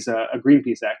suddenly he's a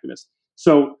Greenpeace activist.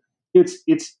 So it's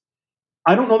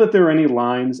I don't know that there are any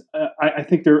lines. I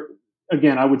think there,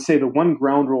 again, I would say the one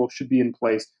ground rule should be in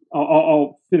place.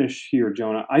 I'll finish here,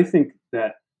 Jonah. I think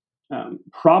that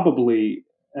probably,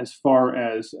 as far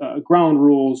as ground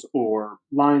rules or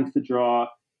lines to draw,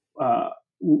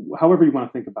 however you want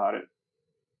to think about it,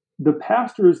 the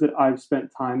pastors that I've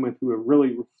spent time with who have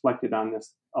really reflected on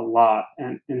this a lot,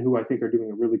 and who I think are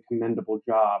doing a really commendable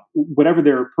job, whatever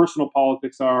their personal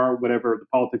politics are, whatever the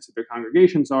politics of their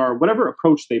congregations are, whatever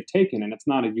approach they've taken, and it's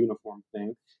not a uniform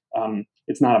thing,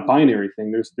 it's not a binary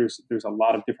thing. There's a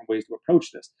lot of different ways to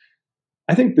approach this.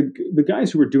 I think the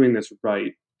guys who are doing this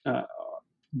right,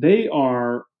 they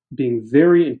are being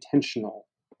very intentional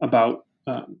about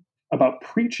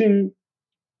preaching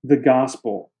the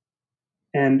gospel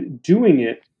and doing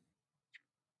it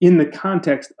in the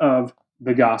context of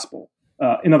the gospel.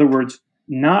 In other words,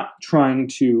 not trying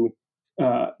to,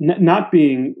 not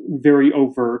being very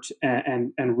overt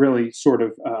and really sort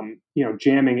of,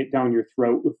 jamming it down your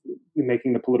throat with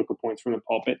making the political points from the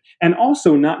pulpit, and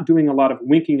also not doing a lot of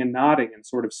winking and nodding and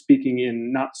sort of speaking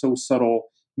in not so subtle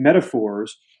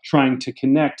metaphors, trying to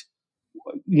connect,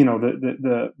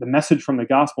 the message from the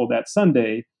gospel that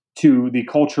Sunday to the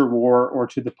culture war or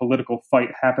to the political fight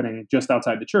happening just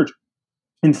outside the church.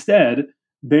 Instead,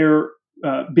 they're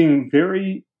being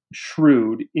very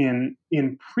shrewd in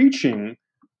preaching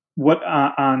what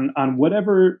on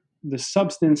whatever the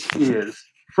substance is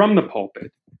from the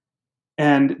pulpit,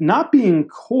 and not being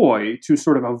coy to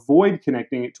sort of avoid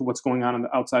connecting it to what's going on in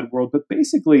the outside world, but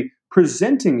basically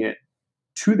presenting it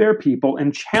to their people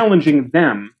and challenging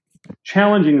them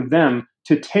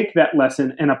to take that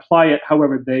lesson and apply it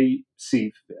however they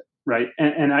see fit, right?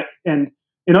 And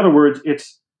in other words,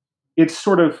 it's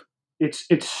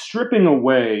stripping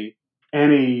away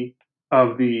any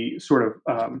of the sort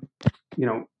of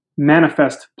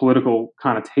manifest political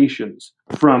connotations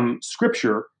from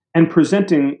Scripture and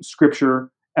presenting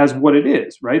Scripture as what it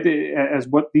is, right? As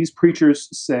what these preachers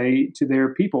say to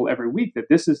their people every week, that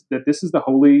this is the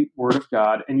holy Word of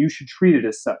God, and you should treat it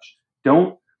as such.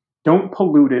 Don't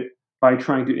pollute it by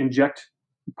trying to inject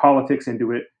politics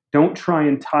into it. Don't try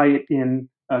and tie it in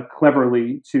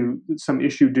cleverly to some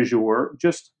issue du jour.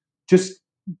 Just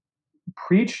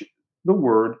preach the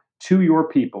Word to your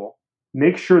people.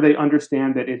 Make sure they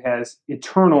understand that it has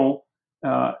eternal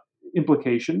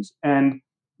implications, and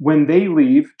when they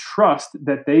leave, trust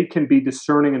that they can be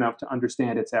discerning enough to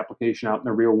understand its application out in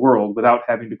the real world without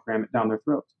having to cram it down their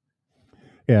throats.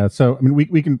 Yeah, so I mean,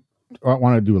 we can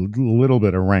want to do a little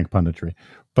bit of rank punditry,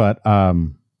 but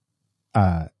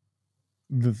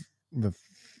the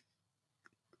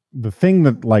thing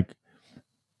that like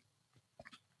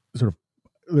sort of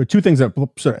there are two things that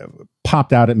sort of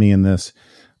popped out at me in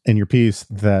your piece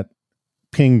that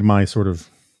pinged my sort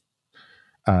of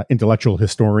intellectual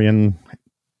historian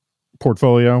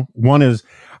portfolio. One is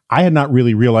I had not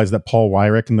really realized that Paul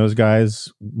Weyrich and those guys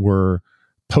were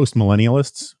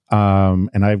post-millennialists.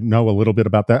 And I know a little bit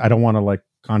about that. I don't want to like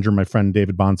conjure my friend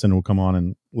David Bonson who will come on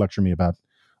and lecture me about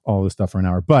all this stuff for an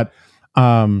hour. But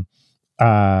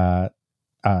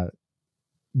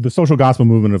the social gospel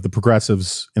movement of the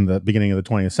progressives in the beginning of the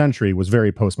 20th century was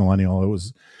very post-millennial.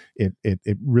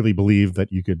 It really believed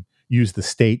that you could use the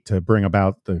state to bring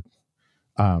about the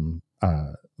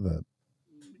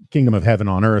kingdom of heaven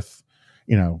on earth,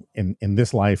 in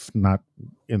this life, not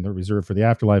in the reserve for the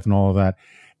afterlife and all of that.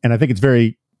 And I think it's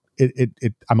very,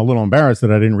 I'm a little embarrassed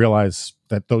that I didn't realize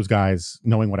that those guys,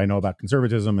 knowing what I know about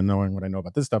conservatism and knowing what I know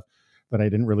about this stuff, that I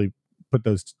didn't really put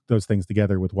those things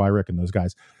together with Weyrich and those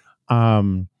guys.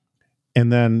 And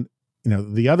then,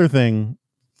 the other thing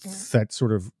that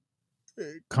sort of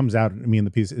comes out at me in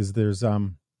the piece is there's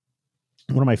one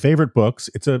of my favorite books.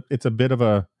 It's a bit of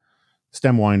a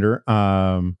stem winder.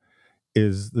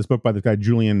 Is this book by the guy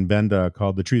Julian Benda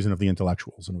called "The Treason of the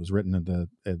Intellectuals," and it was written in the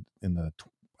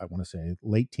I want to say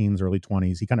late teens, early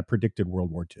 20s. He kind of predicted World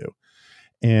War II,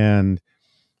 and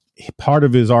part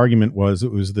of his argument was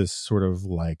it was this sort of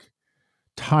like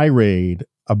tirade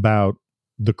about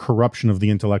the corruption of the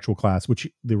intellectual class, which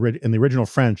in the original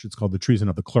French it's called the treason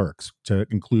of the clerks, to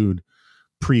include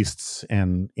priests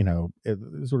and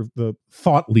sort of the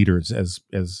thought leaders as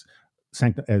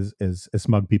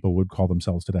smug people would call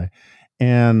themselves today.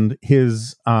 And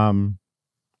his and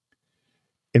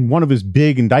one of his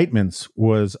big indictments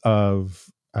was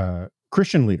of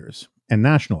Christian leaders and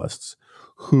nationalists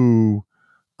who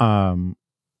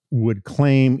would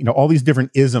claim, all these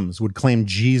different isms would claim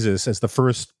Jesus as the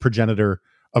first progenitor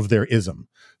of their ism.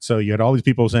 So you had all these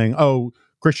people saying, "Oh,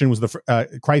 Christ was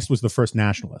the first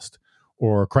nationalist,"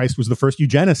 or Christ was the first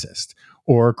eugenicist,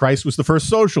 or Christ was the first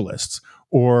socialist,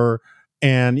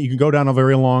 and you can go down a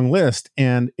very long list.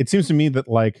 And it seems to me that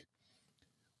like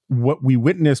what we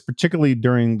witnessed, particularly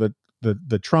during the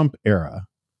Trump era,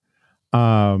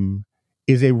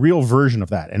 is a real version of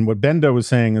that. And what Benda was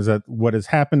saying is that what has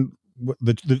happened,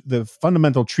 the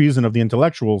fundamental treason of the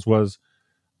intellectuals was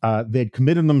they'd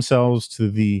committed themselves to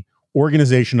the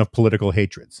organization of political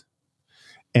hatreds,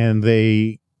 and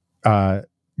they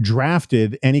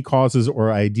drafted any causes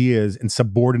or ideas and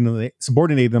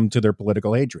subordinate them to their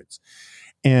political hatreds.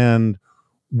 And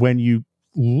when you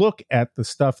look at the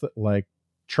stuff that like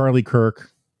Charlie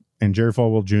Kirk and Jerry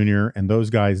Falwell Jr. and those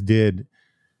guys did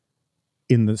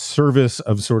in the service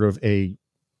of sort of a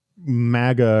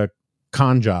MAGA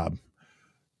con job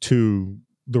to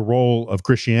the role of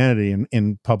Christianity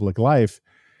in public life,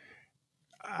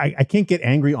 I can't get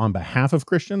angry on behalf of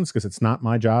Christians because it's not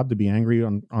my job to be angry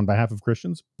on behalf of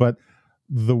Christians. But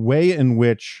the way in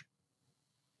which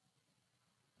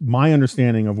my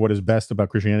understanding of what is best about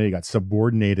Christianity got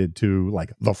subordinated to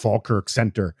like the Falkirk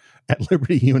Center at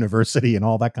Liberty University and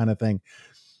all that kind of thing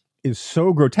is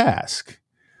so grotesque.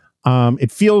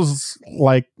 It feels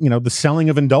like, the selling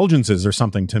of indulgences or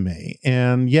something to me.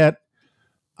 And yet,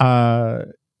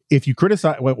 if you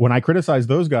criticize, when I criticize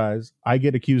those guys, I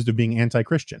get accused of being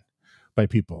anti-Christian. by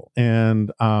people,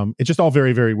 and it's just all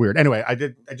very, very weird. Anyway, I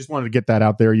just wanted to get that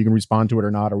out there. You can respond to it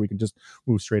or not, or we can just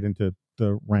move straight into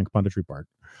the rank punditry part.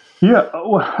 Yeah,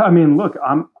 well, I mean, look,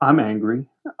 I'm angry.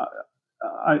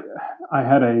 I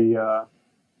had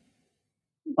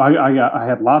I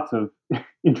had lots of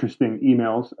interesting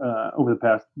emails over the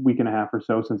past week and a half or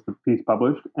so since the piece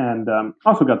published, and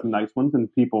also got some nice ones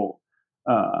and people,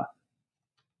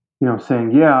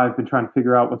 saying, "Yeah, I've been trying to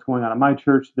figure out what's going on in my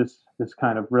church. This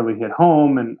kind of really hit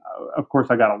home." And of course,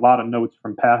 I got a lot of notes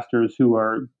from pastors who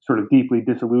are sort of deeply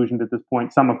disillusioned at this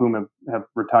point. Some of whom have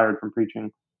retired from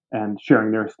preaching and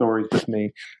sharing their stories with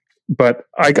me. But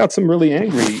I got some really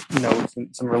angry notes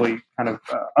and some really kind of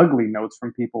ugly notes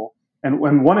from people. And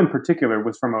one in particular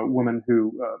was from a woman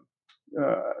who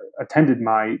attended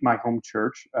my home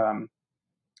church,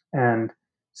 and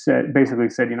basically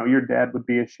said, your dad would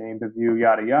be ashamed of you,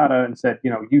 yada yada, and said,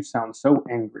 you sound so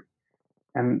angry.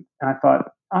 And I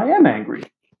thought, I am angry.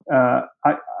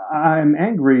 I'm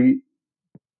angry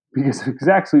because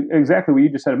exactly what you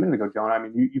just said a minute ago, Jonah. I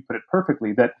mean, you put it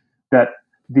perfectly, that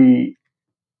the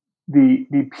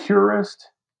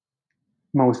purest,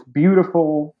 most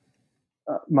beautiful,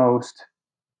 most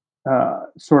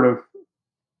sort of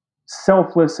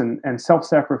selfless and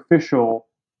self-sacrificial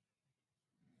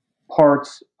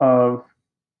parts of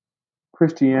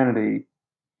Christianity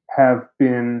have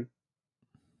been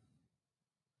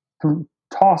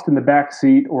tossed in the back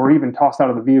seat or even tossed out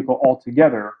of the vehicle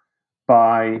altogether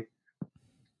by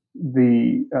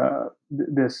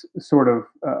this sort of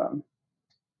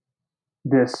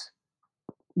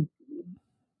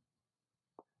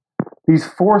these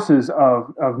forces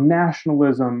of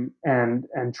nationalism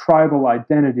and tribal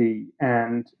identity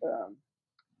and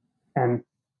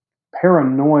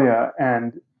paranoia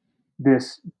and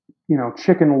this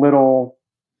Chicken Little,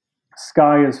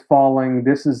 sky is falling,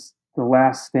 this is the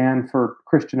last stand for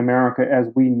Christian America as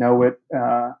we know it,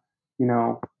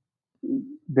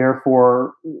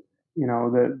 therefore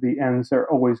the ends are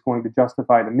always going to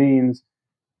justify the means.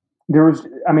 There's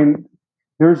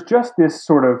just this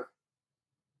sort of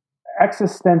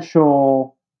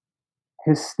existential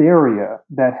hysteria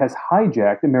that has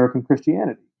hijacked American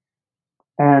Christianity.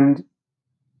 And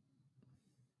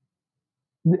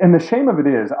the shame of it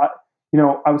is, I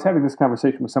was having this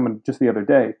conversation with someone just the other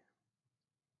day.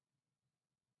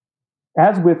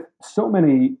 As with so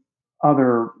many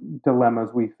other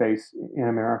dilemmas we face in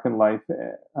American life,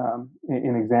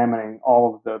 in examining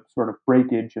all of the sort of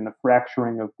breakage and the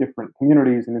fracturing of different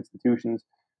communities and institutions,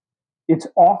 it's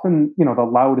often the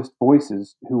loudest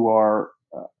voices who are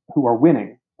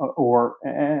winning,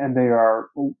 and they are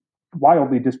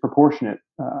wildly disproportionate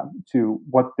to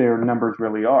what their numbers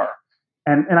really are.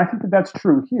 And I think that that's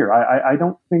true here. I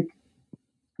don't think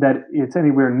that it's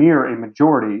anywhere near a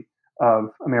majority of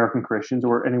American Christians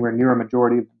or anywhere near a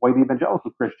majority of white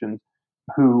evangelical Christians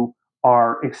who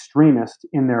are extremist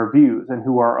in their views and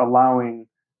who are allowing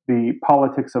the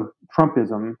politics of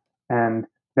Trumpism and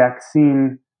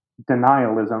vaccine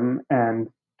denialism and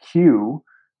Q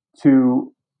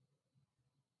to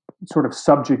sort of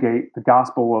subjugate the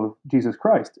gospel of Jesus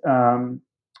Christ.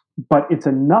 But it's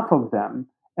enough of them,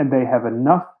 and they have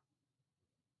enough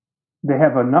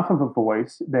of a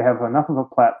voice, they have enough of a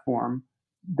platform,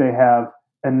 they have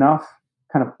enough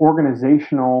kind of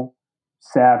organizational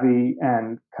savvy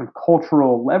and kind of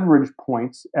cultural leverage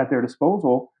points at their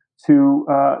disposal to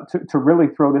really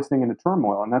throw this thing into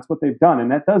turmoil. And that's what they've done.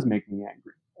 And that does make me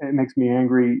angry. It makes me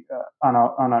angry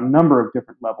on a number of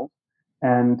different levels.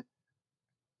 And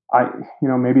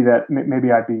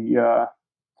maybe I'd be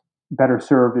better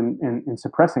served in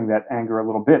suppressing that anger a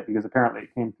little bit, because apparently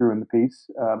it came through in the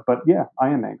piece. But yeah, I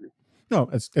am angry. No,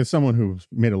 as someone who's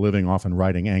made a living often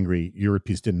writing angry, your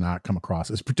piece did not come across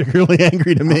as particularly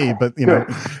angry to me. But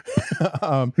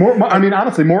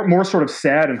honestly, more sort of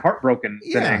sad and heartbroken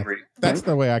than angry. That's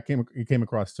the way you came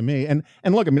across to me. And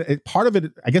look, I mean, part of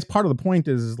it, I guess, part of the point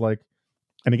is like,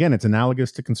 and again, it's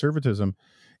analogous to conservatism,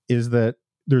 is that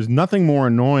there's nothing more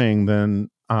annoying than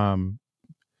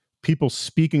people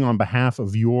speaking on behalf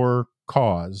of your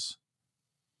cause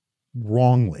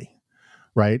wrongly.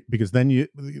 Right? Because then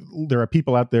there are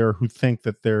people out there who think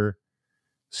that they're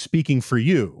speaking for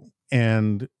you,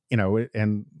 and they're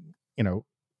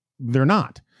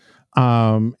not.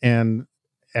 And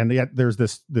yet there's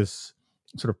this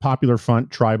sort of popular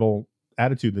front tribal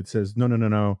attitude that says,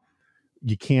 no,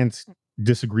 you can't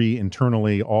disagree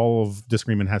internally. All of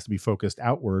disagreement has to be focused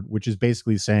outward, which is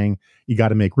basically saying you got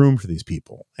to make room for these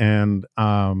people. And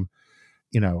I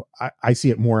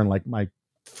see it more in like my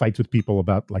fights with people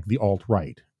about like the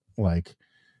alt-right. Like,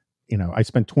 I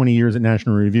spent 20 years at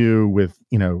National Review with,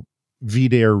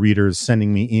 VDare readers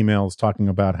sending me emails talking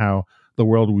about how the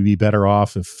world would be better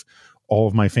off if all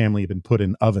of my family had been put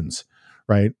in ovens,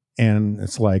 right? And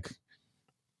it's like,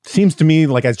 seems to me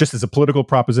like, as just as a political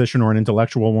proposition or an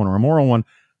intellectual one or a moral one,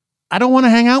 I don't want to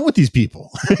hang out with these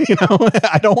people.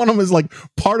 I don't want them as like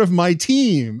part of my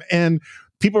team. And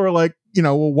people are like,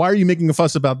 well, why are you making a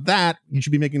fuss about that? You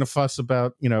should be making a fuss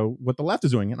about, what the left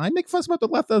is doing. And I make fuss about the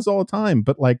left does all the time,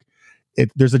 but like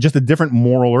there's just a different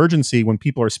moral urgency when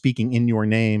people are speaking in your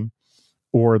name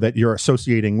or that you're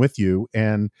associating with you.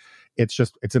 And it's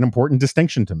an important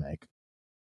distinction to make.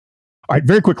 All right,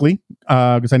 very quickly,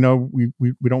 because I know we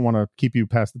don't want to keep you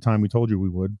past the time we told you we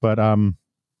would, but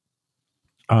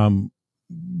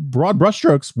broad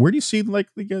brushstrokes, where do you see like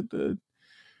the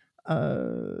I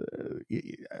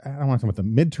don't want to talk about the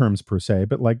midterms per se,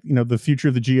 but like, the future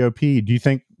of the GOP? Do you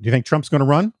think Trump's going to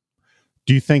run?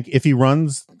 Do you think if he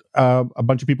runs, a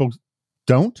bunch of people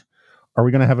don't? Are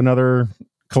we going to have another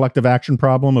collective action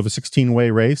problem of a 16-way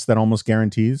race that almost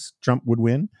guarantees Trump would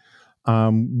win?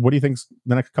 What do you think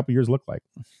the next couple of years look like?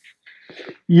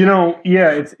 Yeah,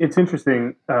 it's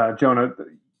interesting, Jonah.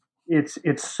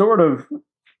 It's sort of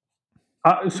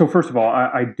so. First of all,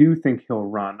 I do think he'll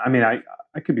run. I mean, I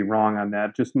could be wrong on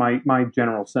that. Just my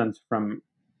general sense from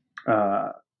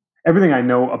everything I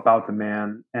know about the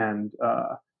man and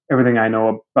everything I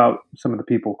know about some of the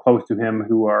people close to him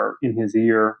who are in his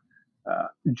ear.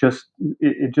 It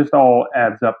just all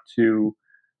adds up to,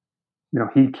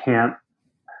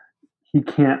 he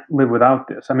can't live without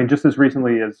this. I mean, just as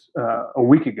recently as a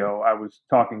week ago, I was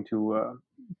talking to a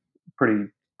pretty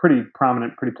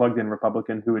prominent, pretty plugged in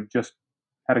Republican who had just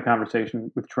had a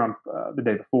conversation with Trump the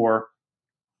day before,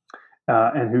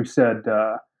 and who said,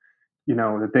 that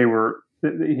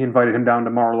he invited him down to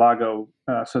Mar-a-Lago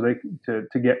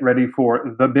to get ready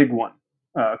for the big one,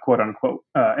 quote unquote.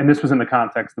 And this was in the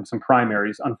context of some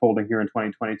primaries unfolding here in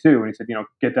 2022. And he said,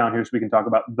 get down here so we can talk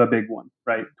about the big one,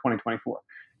 right? 2024.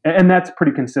 And that's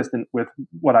pretty consistent with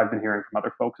what I've been hearing from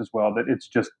other folks as well, that it's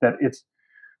just that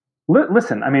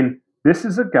listen, I mean, this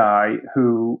is a guy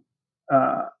who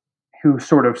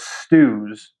sort of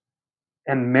stews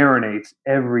and marinates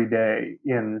every day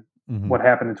in what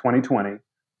happened in 2020.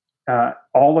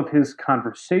 All of his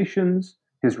conversations,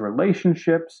 his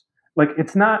relationships, like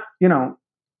it's not,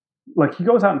 like he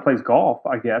goes out and plays golf,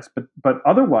 I guess, but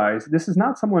otherwise, this is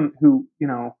not someone who,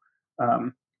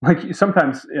 like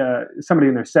sometimes somebody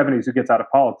in their 70s who gets out of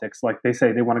politics, like they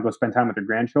say they want to go spend time with their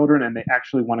grandchildren, and they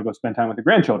actually want to go spend time with their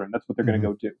grandchildren. That's what they're going to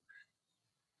go do.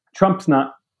 Trump's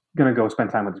not going to go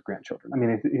spend time with his grandchildren. I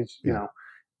mean, he's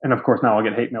and of course now I'll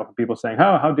get hate mail from people saying,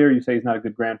 how dare you say he's not a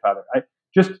good grandfather?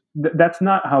 That's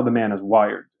not how the man is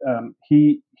wired.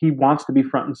 He wants to be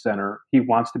front and center. He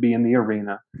wants to be in the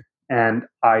arena, and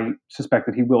I suspect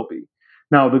that he will be.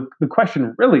 Now, the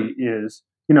question really is,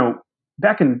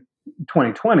 back in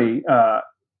 2020,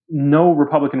 no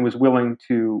Republican was willing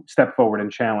to step forward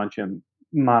and challenge him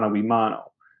mano a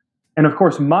mano. And of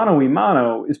course, mano a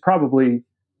mano is probably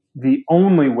the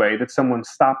only way that someone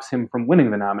stops him from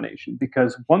winning the nomination,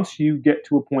 because once you get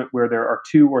to a point where there are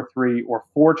 2 or 3 or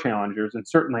 4 challengers, and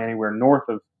certainly anywhere north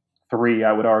of 3,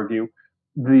 I would argue,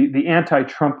 the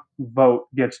anti-Trump vote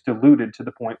gets diluted to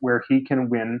the point where he can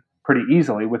win pretty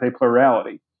easily with a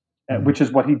plurality, which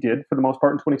is what he did for the most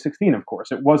part in 2016, of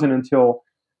course. It wasn't until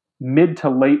mid to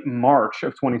late March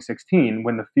of 2016,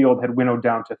 when the field had winnowed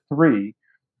down to 3,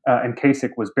 and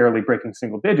Kasich was barely breaking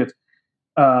single digits,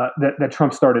 that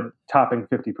Trump started topping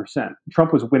 50%.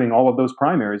 Trump was winning all of those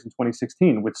primaries in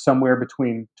 2016 with somewhere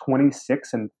between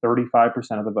 26 and 35%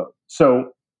 of the vote.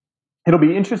 So it'll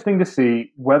be interesting to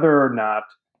see whether or not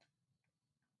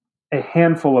a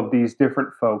handful of these different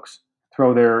folks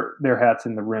throw their hats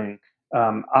in the ring.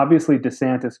 Obviously,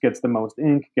 DeSantis gets the most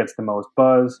ink, gets the most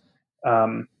buzz.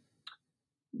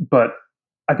 But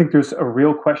I think there's a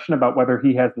real question about whether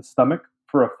he has the stomach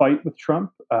for a fight with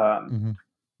Trump.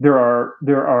 There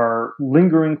are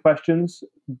lingering questions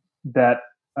that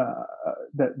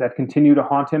continue to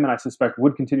haunt him, and I suspect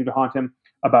would continue to haunt him,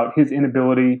 about his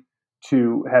inability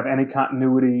to have any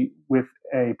continuity with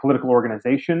a political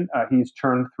organization. He's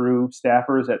churned through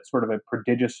staffers at sort of a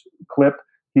prodigious clip.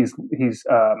 He's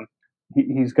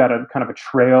got a kind of a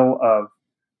trail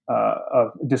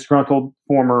of disgruntled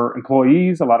former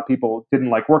employees. A lot of people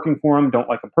didn't like working for him, don't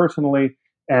like him personally,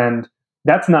 and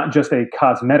that's not just a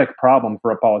cosmetic problem for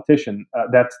a politician.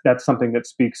 That's something that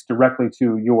speaks directly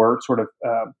to your sort of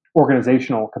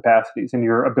organizational capacities and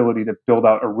your ability to build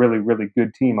out a really, really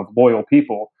good team of loyal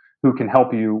people who can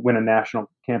help you win a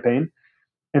national campaign.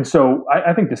 And so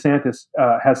I think DeSantis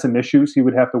has some issues he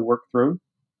would have to work through.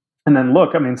 And then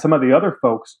look, I mean, some of the other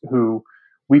folks who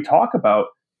we talk about,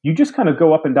 you just kind of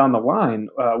go up and down the line,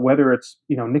 whether it's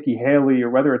Nikki Haley or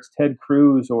whether it's Ted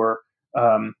Cruz or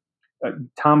um,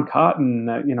 Tom Cotton.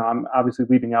 I'm obviously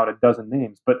leaving out a dozen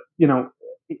names, but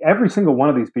every single one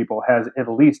of these people has at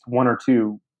least one or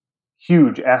two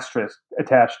huge asterisks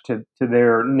attached to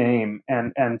their name,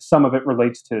 and some of it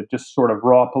relates to just sort of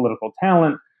raw political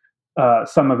talent.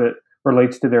 Some of it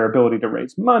relates to their ability to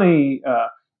raise money,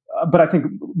 but I think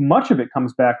much of it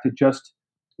comes back to just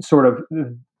sort of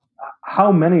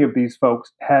how many of these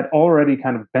folks had already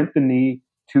kind of bent the knee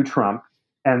to Trump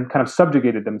and kind of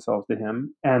subjugated themselves to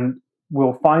him, and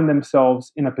will find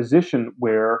themselves in a position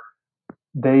where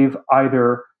they've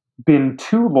either been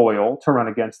too loyal to run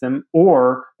against him,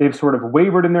 or they've sort of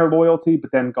wavered in their loyalty,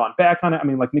 but then gone back on it. I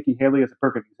mean, like Nikki Haley is a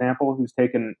perfect example, who's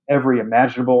taken every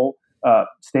imaginable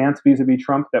stance vis-a-vis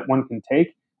Trump that one can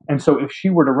take. And so if she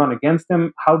were to run against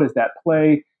him, how does that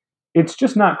play? It's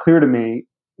just not clear to me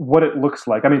what it looks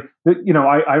like. I mean,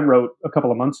 I wrote a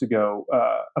couple of months ago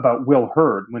about Will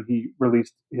Hurd when he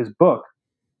released his book,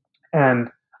 and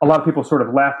a lot of people sort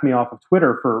of laughed me off of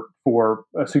Twitter for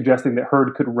suggesting that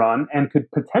Hurd could run and could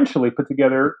potentially put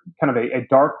together kind of a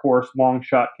dark horse, long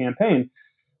shot campaign.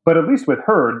 But at least with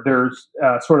Hurd, there's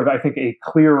sort of, I think, a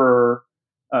clearer.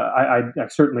 I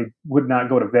certainly would not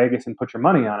go to Vegas and put your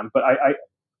money on him, but I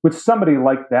with somebody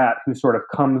like that who sort of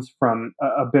comes from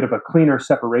a bit of a cleaner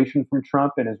separation from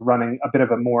Trump and is running a bit of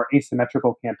a more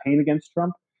asymmetrical campaign against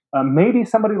Trump, maybe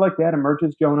somebody like that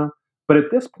emerges, Jonah. But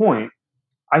at this point,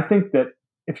 I think that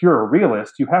if you're a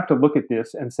realist, you have to look at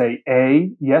this and say, A,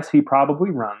 yes, he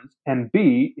probably runs, and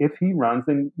B, if he runs,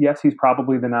 then yes, he's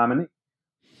probably the nominee.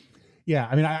 Yeah,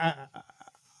 I mean,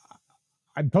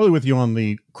 I'm totally with you on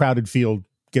the crowded field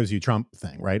gives you Trump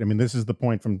thing, right? I mean, this is the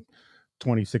point from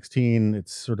 2016.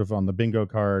 It's sort of on the bingo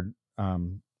card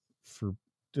for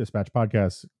Dispatch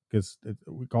podcasts, because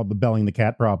we call it the belling the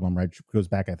cat problem, right? It goes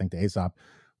back, I think, to Aesop,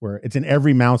 where it's in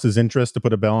every mouse's interest to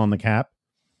put a bell on the cat,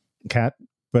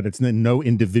 but it's in no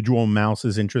individual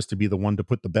mouse's interest to be the one to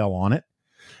put the bell on it.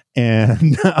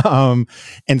 And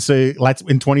so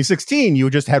in 2016, you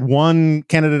just had one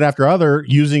candidate after other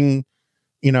using,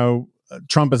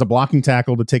 Trump as a blocking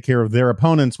tackle to take care of their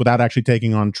opponents without actually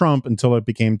taking on Trump until it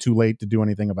became too late to do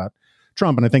anything about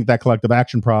Trump. And I think that collective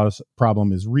action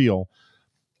problem is real.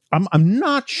 I'm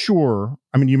not sure.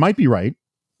 I mean, you might be right,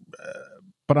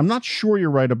 but I'm not sure you're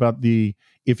right about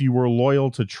if you were loyal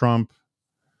to Trump,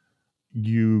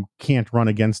 you can't run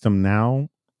against him now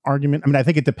argument. I mean, I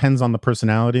think it depends on the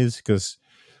personalities, because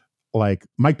like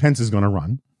Mike Pence is going to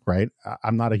run, right?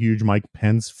 I'm not a huge Mike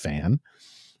Pence fan,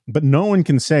 but no one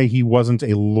can say he wasn't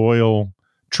a loyal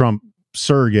Trump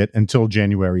surrogate until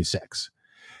January 6th.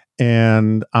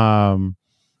 And I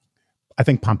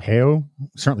think Pompeo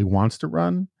certainly wants to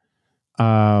run.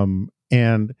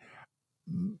 And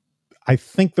I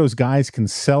think those guys can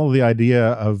sell the idea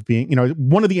of being, let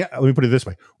me put it this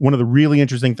way. One of the really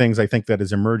interesting things I think that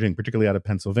is emerging, particularly out of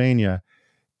Pennsylvania,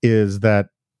 is that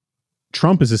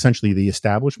Trump is essentially the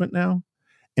establishment now,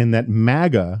 and that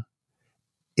MAGA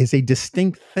is a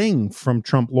distinct thing from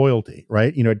Trump loyalty,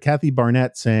 right? Kathy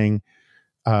Barnett saying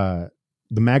the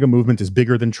MAGA movement is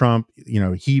bigger than Trump.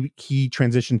 He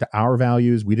transitioned to our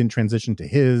values. We didn't transition to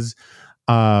his.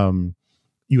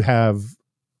 You have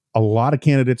a lot of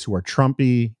candidates who are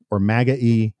Trumpy or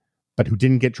MAGA-y, but who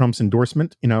didn't get Trump's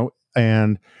endorsement,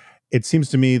 and it seems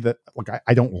to me that, look,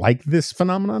 I don't like this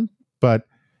phenomenon, but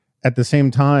at the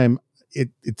same time,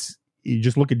 it's you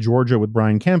just look at Georgia with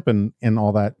Brian Kemp and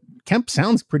all that. Kemp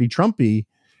sounds pretty Trumpy,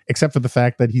 except for the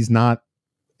fact that he's not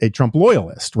a Trump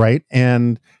loyalist, right?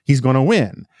 And he's going to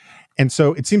win. And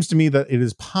so it seems to me that it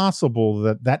is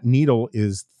possible that needle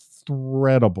is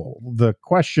threadable. The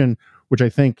question, which I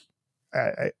think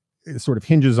sort of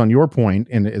hinges on your point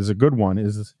and is a good one,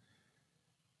 is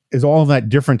all of that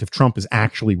different if Trump is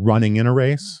actually running in a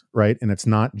race, right? And it's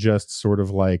not just sort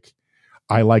of like,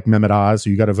 I like Mehmet Oz, so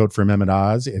you got to vote for Mehmet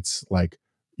Oz. It's like,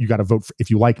 you got to vote for, if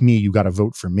you like me, you got to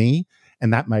vote for me.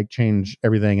 And that might change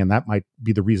everything. And that might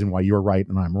be the reason why you're right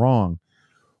and I'm wrong.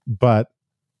 And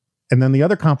then the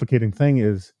other complicating thing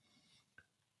is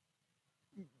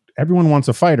everyone wants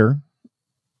a fighter,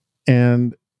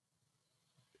 and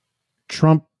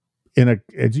Trump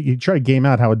you try to game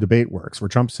out how a debate works, where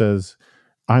Trump says,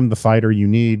 I'm the fighter you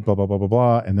need, blah, blah, blah, blah,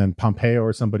 blah. And then Pompeo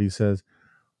or somebody says,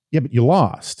 yeah, but you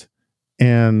lost.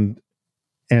 And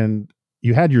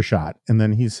you had your shot. And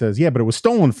then he says, yeah, but it was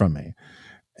stolen from me.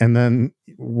 And then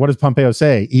what does Pompeo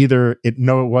say? Either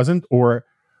no, it wasn't, or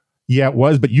yeah, it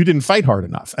was, but you didn't fight hard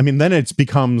enough. I mean, then it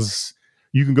becomes,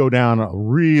 you can go down a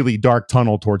really dark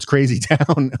tunnel towards crazy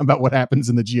town about what happens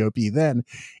in the GOP then.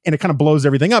 And it kind of blows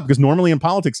everything up, because normally in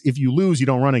politics, if you lose, you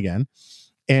don't run again.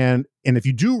 and if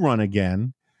you do run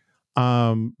again,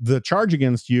 the charge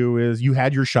against you is you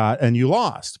had your shot and you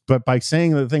lost. But by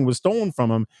saying that the thing was stolen from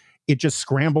him, it just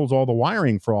scrambles all the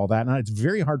wiring for all that, and it's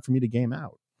very hard for me to game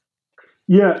out.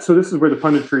 Yeah, so this is where the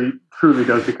punditry truly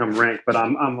does become rank, but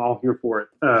I'm all here for it.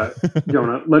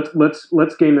 Jonah,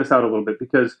 let's game this out a little bit,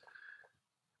 because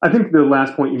I think the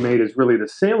last point you made is really the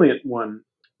salient one.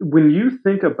 When you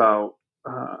think about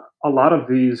a lot of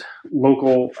these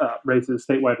local races,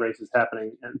 statewide races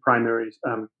happening and primaries,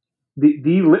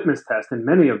 the litmus test in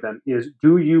many of them is: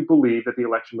 do you believe that the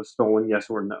election was stolen? Yes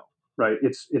or no. Right?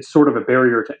 It's sort of a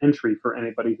barrier to entry for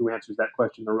anybody who answers that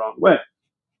question the wrong way.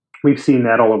 We've seen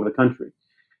that all over the country.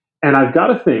 And I've got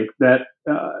to think that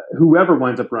whoever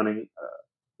winds up running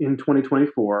in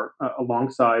 2024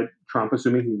 alongside Trump,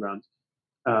 assuming he runs,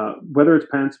 whether it's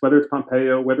Pence, whether it's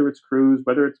Pompeo, whether it's Cruz,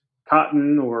 whether it's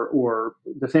Cotton or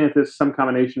DeSantis, some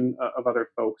combination of other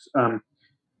folks.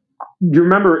 You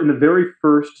remember in the very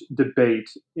first debate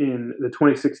in the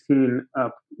 2016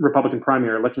 Republican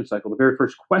primary election cycle, the very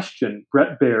first question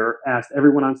Bret Baier asked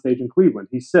everyone on stage in Cleveland,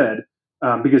 he said,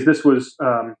 because this was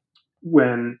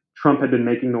when Trump had been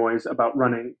making noise about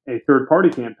running a third-party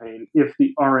campaign if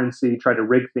the RNC tried to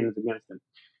rig things against him.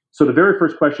 So the very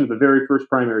first question of the very first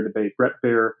primary debate, Bret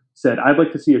Baier said, "I'd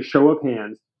like to see a show of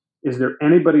hands. Is there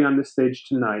anybody on this stage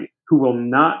tonight who will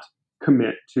not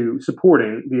commit to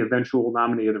supporting the eventual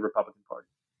nominee of the Republican Party?"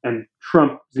 And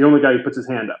Trump is the only guy who puts his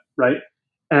hand up, right?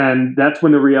 And that's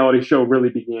when the reality show really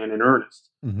began in earnest.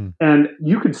 Mm-hmm. And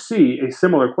you could see a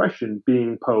similar question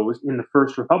being posed in the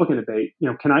first Republican debate. You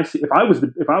know, can I see, if I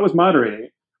was moderating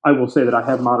it, I will say that I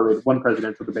have moderated one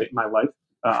presidential debate in my life.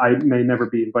 I may never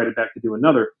be invited back to do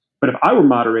another. But if I were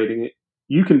moderating it,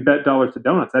 you can bet dollars to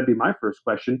donuts. That'd be my first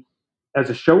question. As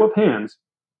a show of hands,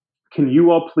 can you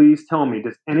all please tell me,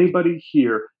 does anybody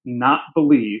here not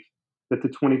believe that the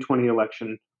 2020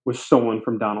 election was stolen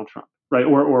from Donald Trump? Right?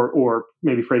 Or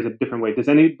maybe phrase it a different way. Does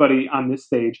anybody on this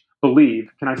stage believe,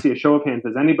 can I see a show of hands,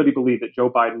 does anybody believe that Joe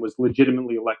Biden was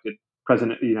legitimately elected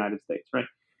president of the United States? Right?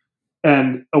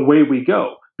 And away we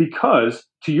go. Because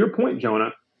to your point, Jonah,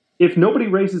 if nobody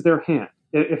raises their hand,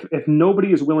 if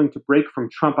nobody is willing to break from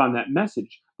Trump on that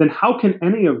message, then how can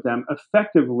any of them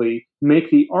effectively make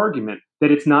the argument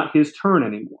that it's not his turn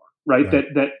anymore, right?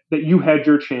 That you had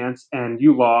your chance and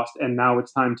you lost, and now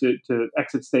it's time to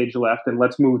exit stage left and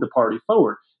let's move the party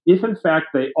forward. If in fact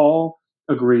they all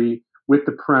agree with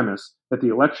the premise that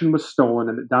the election was stolen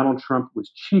and that Donald Trump was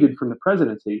cheated from the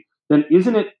presidency, then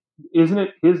isn't it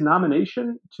his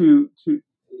nomination to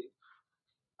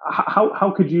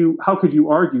how could you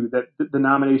argue that the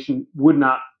nomination would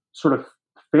not sort of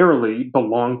fairly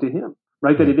belong to him,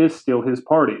 right? That it is still his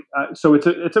party. So it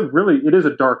is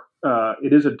a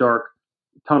dark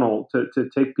tunnel to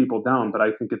take people down, but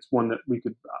I think it's one that we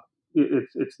could.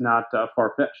 It's not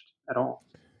far fetched at all.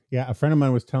 Yeah, a friend of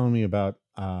mine was telling me about.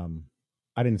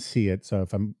 I didn't see it, so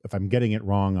if I'm getting it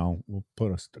wrong, we'll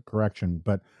put a correction.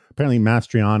 But apparently,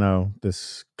 Mastriano,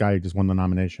 this guy who just won the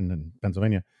nomination in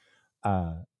Pennsylvania,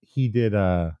 he did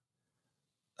a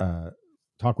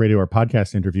talk radio or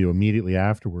podcast interview immediately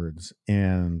afterwards,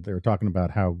 and they were talking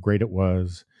about how great it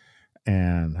was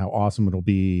and how awesome it'll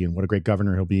be and what a great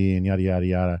governor he'll be and yada yada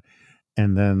yada.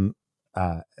 And then,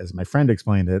 as my friend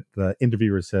explained it, the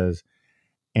interviewer says,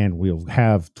 "And we'll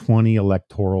have 20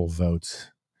 electoral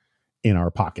votes in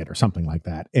our pocket," or something like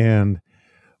that. And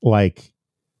like,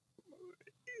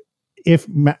 if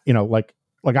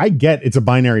like I get it's a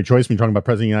binary choice when you're talking about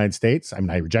president of the United States. I mean,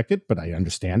 I reject it, but I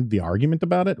understand the argument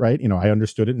about it, right? I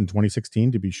understood it in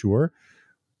 2016, to be sure.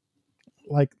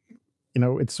 Like,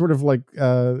 it's sort of like,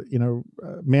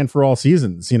 man for all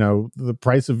seasons, the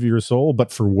price of your soul,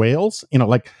 but for whales,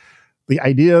 like the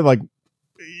idea, like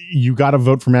you got to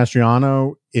vote for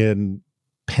Mastriano in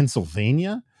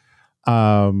Pennsylvania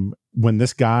when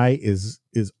this guy is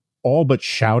all but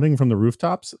shouting from the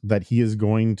rooftops that he is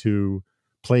going to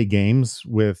play games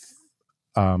with,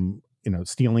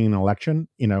 stealing an election,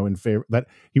 in favor that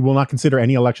he will not consider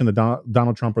any election that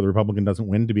Donald Trump or the Republican doesn't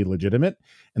win to be legitimate.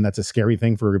 And that's a scary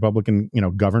thing for a Republican,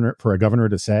 governor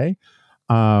to say.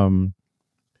 That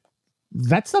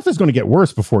stuff is going to get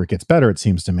worse before it gets better, it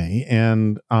seems to me.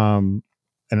 And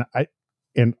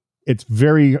it's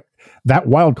that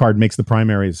wild card makes the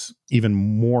primaries even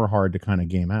more hard to kind of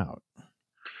game out.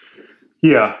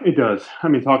 Yeah, it does. I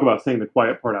mean, talk about saying the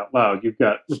quiet part out loud. You've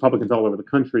got Republicans all over the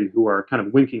country who are kind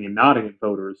of winking and nodding at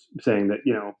voters, saying that,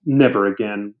 never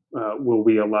again will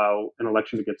we allow an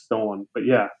election to get stolen. But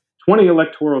yeah, 20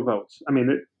 electoral votes. I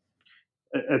mean,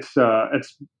 it's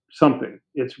something.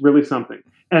 It's really something.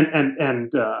 And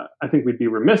I think we'd be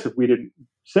remiss if we didn't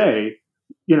say,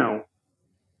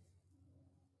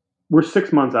 we're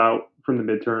 6 months out from the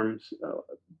midterms.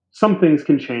 Some things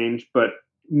can change, but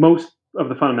most of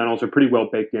the fundamentals are pretty well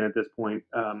baked in at this point.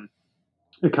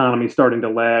 Economy starting to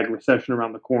lag, recession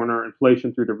around the corner,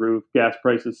 inflation through the roof, gas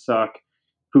prices suck,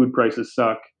 food prices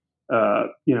suck. There's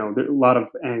a lot of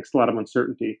angst, a lot of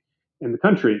uncertainty in the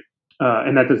country,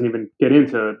 and that doesn't even get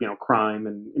into crime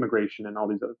and immigration and all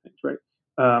these other things, right?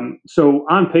 So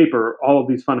on paper, all of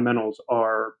these fundamentals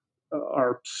are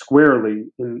squarely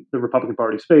in the Republican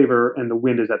Party's favor, and the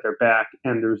wind is at their back,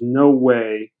 and there's no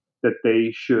way that they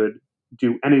should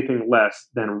do anything less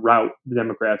than rout the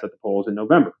Democrats at the polls in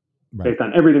November. Right. Based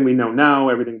on everything we know now,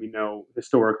 everything we know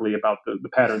historically about the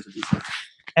patterns of these things.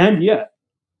 And yet,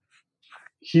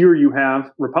 here you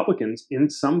have Republicans in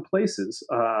some places,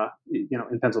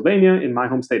 in Pennsylvania, in my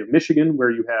home state of Michigan,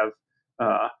 where you have,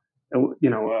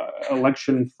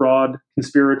 election fraud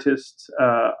conspiratists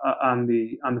on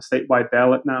the statewide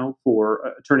ballot now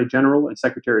for Attorney General and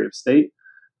Secretary of State.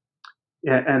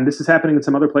 And this is happening in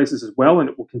some other places as well, and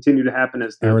it will continue to happen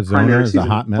as the primary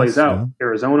season plays out. Yeah.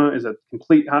 Arizona is a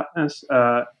complete hot mess.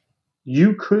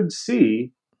 You could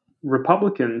see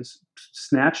Republicans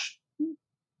snatch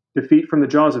defeat from the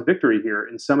jaws of victory here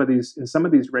in some of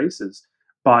these races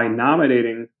by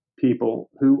nominating people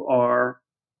who are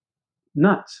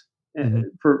nuts,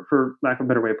 for lack of a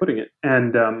better way of putting it.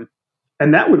 And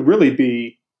that would really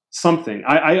be something.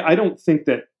 I don't think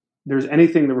that there's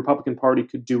anything the Republican Party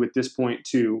could do at this point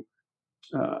to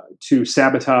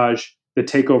sabotage the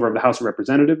takeover of the House of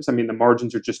Representatives. I mean, the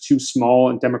margins are just too small,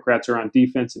 and Democrats are on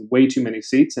defense in way too many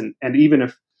seats. And even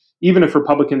if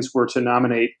Republicans were to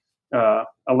nominate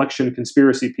election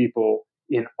conspiracy people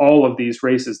in all of these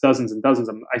races, dozens and dozens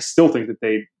of them, I still think that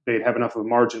they'd have enough of a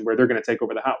margin where they're going to take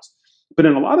over the House. But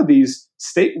in a lot of these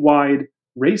statewide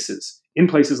races, in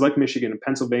places like Michigan and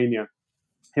Pennsylvania,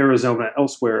 Arizona,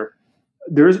 elsewhere,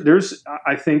 there's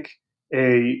I think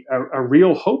a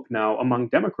real hope now among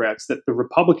Democrats that the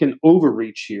Republican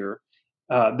overreach here,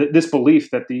 this belief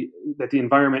that the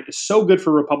environment is so good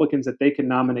for Republicans that they can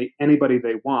nominate anybody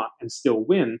they want and still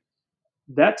win.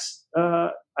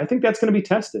 I think that's going to be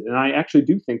tested, and I actually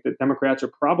do think that Democrats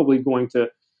are probably going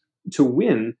to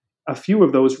win a few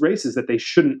of those races that they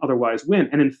shouldn't otherwise win.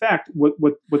 And in fact, what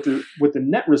the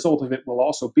net result of it will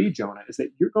also be, Jonah, is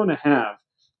that you're going to have.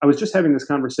 I was just having this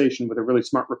conversation with a really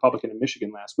smart Republican in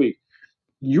Michigan last week.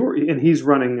 He's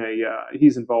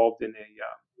involved in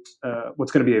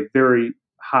what's going to be a very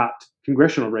hot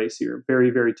congressional race here, very,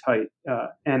 very tight.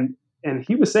 And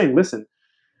he was saying, listen,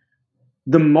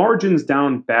 the margins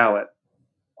down ballot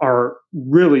are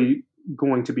really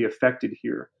going to be affected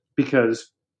here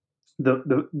because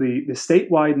the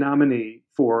statewide nominee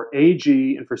for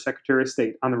AG and for Secretary of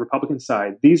State on the Republican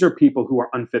side, these are people who are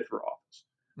unfit for office.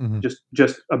 Mm-hmm.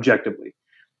 Just objectively.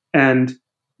 And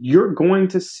you're going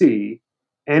to see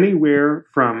anywhere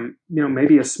from,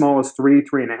 maybe as small as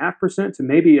 3.5% to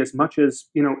maybe as much as,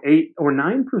 8 or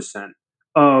 9%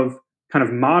 of kind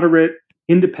of moderate,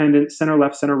 independent, center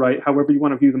left, center right, however you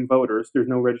want to view them, voters. There's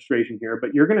no registration here,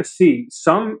 but you're going to see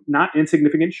some not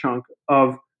insignificant chunk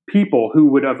of people who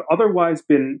would have otherwise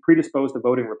been predisposed to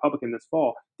voting Republican this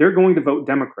fall. They're going to vote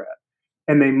Democrat,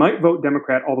 and they might vote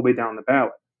Democrat all the way down the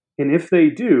ballot. And if they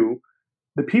do,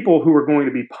 the people who are going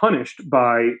to be punished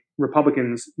by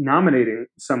Republicans nominating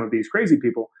some of these crazy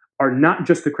people are not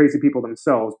just the crazy people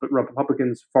themselves, but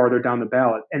Republicans farther down the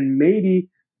ballot. And maybe,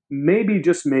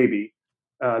 just maybe,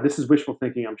 this is wishful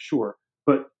thinking, I'm sure,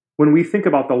 but when we think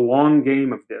about the long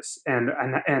game of this and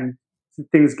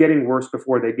things getting worse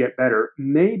before they get better,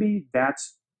 maybe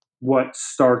that's what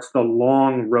starts the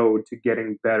long road to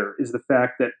getting better, is the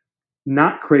fact that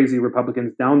not crazy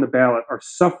Republicans down the ballot are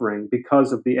suffering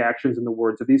because of the actions and the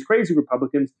words of these crazy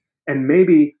Republicans. And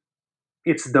maybe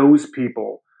it's those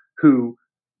people who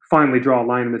finally draw a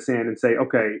line in the sand and say,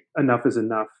 okay, enough is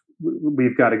enough.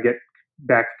 We've got to get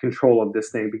back control of this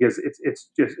thing because it's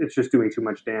just doing too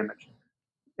much damage.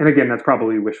 And again, that's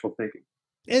probably wishful thinking.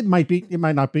 It might be, it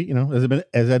might not be,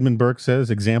 as Edmund Burke says,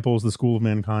 example is the school of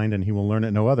mankind and he will learn it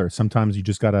no other. Sometimes you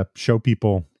just got to show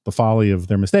people the folly of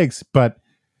their mistakes. But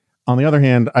on the other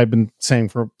hand, I've been saying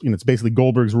for, it's basically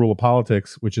Goldberg's rule of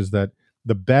politics, which is that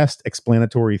the best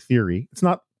explanatory theory, it's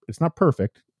not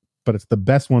perfect, but it's the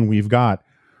best one we've got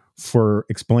for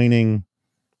explaining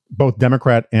both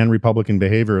Democrat and Republican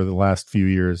behavior the last few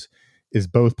years is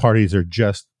both parties are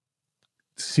just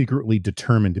secretly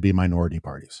determined to be minority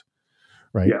parties.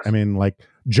 Right. Yes. I mean, like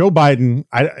Joe Biden,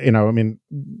 I know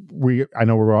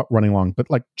we're running long, but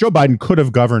like Joe Biden could have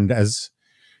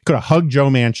hugged Joe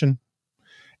Manchin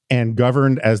and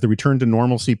governed as the return to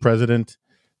normalcy president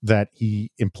that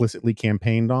he implicitly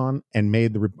campaigned on and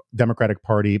made the Democratic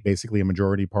Party basically a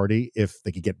majority party if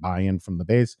they could get buy-in from the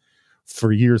base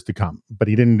for years to come. But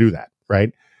he didn't do that,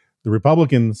 right? The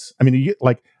Republicans, I mean,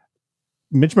 like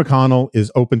Mitch McConnell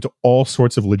is open to all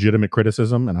sorts of legitimate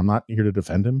criticism, and I'm not here to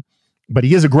defend him, but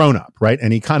he is a grown-up, right?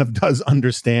 And he kind of does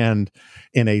understand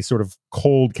in a sort of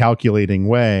cold, calculating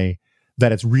way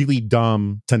that it's really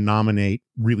dumb to nominate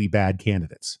really bad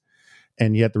candidates.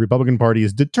 And yet the Republican Party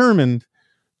is determined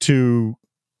to,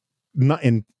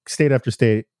 in state after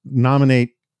state,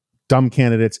 nominate dumb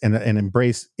candidates and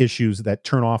embrace issues that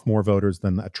turn off more voters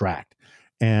than attract.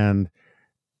 And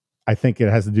I think it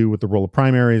has to do with the role of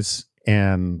primaries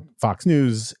and Fox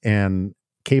News and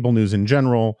cable news in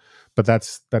general, but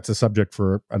that's a subject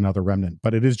for another remnant.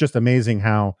 But it is just amazing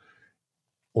how,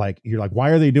 like, you're like, why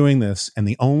are they doing this? And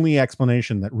the only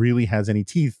explanation that really has any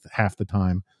teeth half the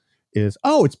time is,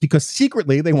 oh, it's because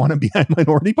secretly they want to be a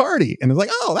minority party. And it's like,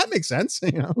 oh, that makes sense.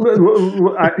 You know?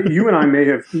 You and I may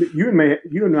have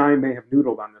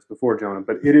noodled on this before, Jonah,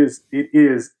 but it is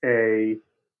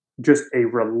just a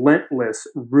relentless,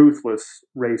 ruthless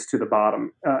race to the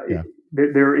bottom.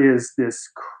 There is this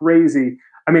crazy,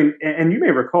 I mean, and you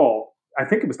may recall, I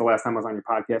think it was the last time I was on your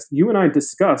podcast, you and I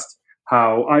discussed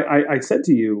how I said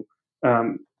to you,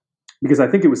 because I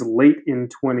think it was late in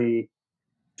 2020,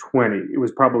 it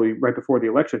was probably right before the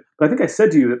election, but I think I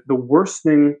said to you that the worst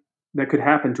thing that could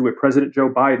happen to a President Joe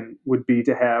Biden would be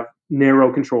to have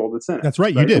narrow control of the Senate. That's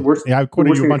right, you did. I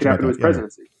quoted you a bunch about that. His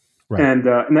presidency. Right. And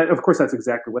that, of course, that's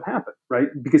exactly what happened, right?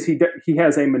 Because he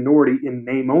has a minority in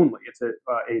name only. It's a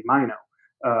mino.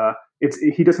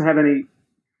 He doesn't have any.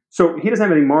 So he doesn't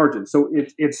have any margin. So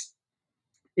it's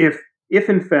if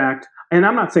in fact, and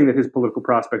I'm not saying that his political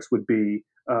prospects would be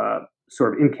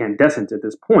sort of incandescent at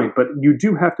this point, but you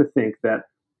do have to think that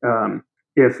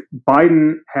if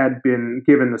Biden had been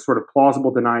given the sort of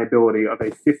plausible deniability of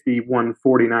a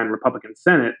 51-49 Republican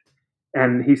Senate,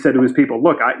 and he said to his people,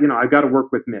 "Look, I've got to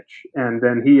work with Mitch." And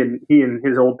then he and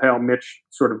his old pal Mitch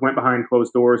sort of went behind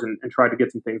closed doors and tried to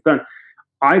get some things done.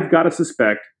 I've got to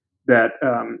suspect that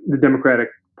the Democratic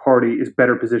Party is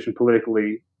better positioned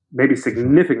politically, maybe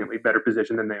significantly better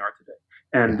positioned than they are today.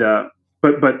 And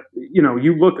but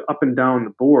you look up and down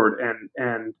the board, and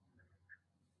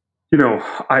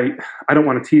I don't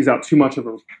want to tease out too much of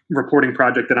a reporting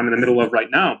project that I'm in the middle of right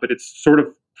now, but it's sort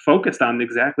of focused on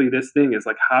exactly this thing, is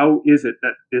like, how is it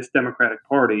that this Democratic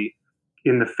Party,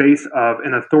 in the face of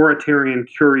an authoritarian,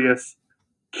 curious,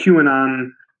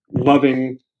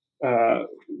 QAnon-loving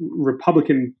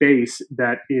Republican base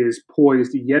that is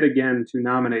poised yet again to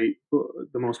nominate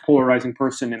the most polarizing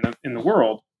person in the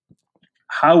world,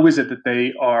 how is it that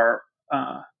they are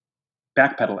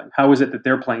backpedaling? How is it that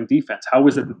they're playing defense? How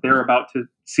is it that they're about to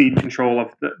cede control of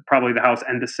probably the House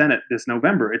and the Senate this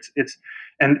November?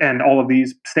 And all of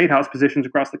these state house positions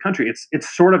across the country.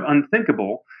 It's sort of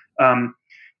unthinkable,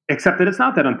 except that it's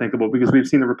not that unthinkable, because we've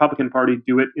seen the Republican Party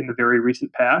do it in the very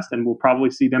recent past, and we'll probably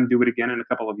see them do it again in a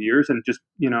couple of years, and just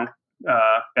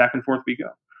back and forth we go.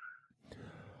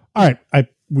 All right,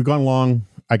 we've gone long.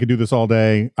 I could do this all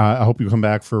day. I hope you come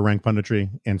back for Rank Punditry,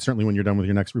 and certainly when you're done with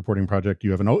your next reporting project,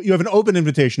 you have an open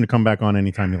invitation to come back on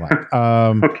anytime you like.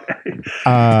 Okay.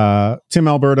 Tim,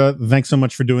 Alberta, thanks so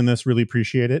much for doing this. Really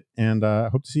appreciate it, and I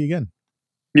hope to see you again.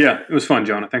 Yeah, it was fun,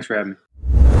 Jonah. Thanks for having me.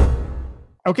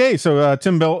 Okay, so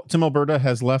Tim Alberta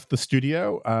has left the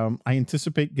studio. I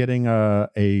anticipate getting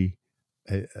a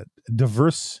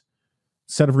diverse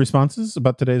set of responses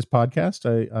about today's podcast.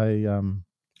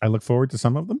 I look forward to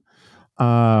some of them.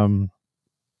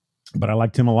 But I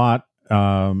liked him a lot,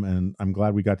 and I'm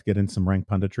glad we got to get in some Rank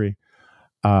Punditry.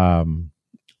 I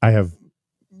have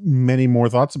many more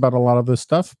thoughts about a lot of this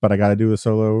stuff, but I got to do a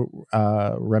solo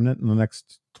remnant in the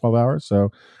next 12 hours,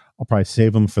 so I'll probably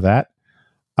save them for that.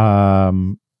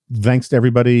 Thanks to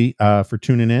everybody for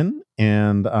tuning in,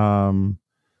 and the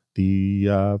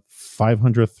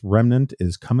 500th remnant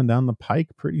is coming down the pike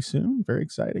pretty soon. Very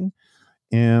exciting.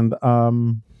 And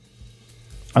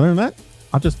other than that,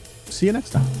 I'll just see you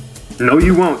next time. No,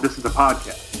 you won't. This is a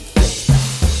podcast.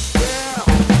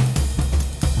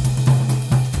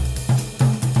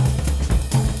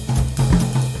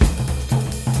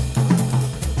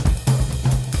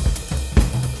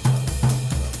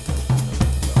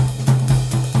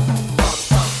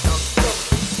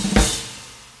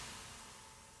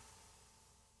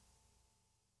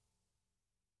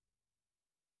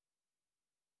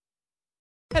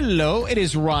 Hello, it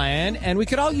is Ryan, and we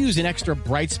could all use an extra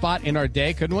bright spot in our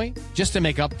day, couldn't we? Just to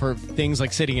make up for things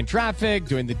like sitting in traffic,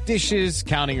 doing the dishes,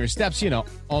 counting your steps,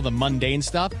 all the mundane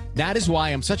stuff. That is why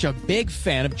I'm such a big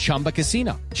fan of Chumba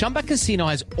Casino. Chumba Casino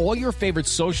has all your favorite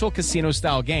social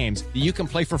casino-style games that you can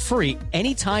play for free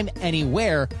anytime,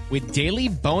 anywhere with daily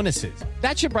bonuses.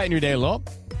 That should brighten your day a little.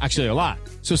 Actually, a lot.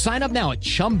 So sign up now at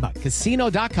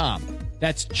ChumbaCasino.com.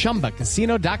 That's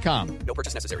ChumbaCasino.com. No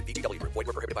purchase necessary. VGW Group. Void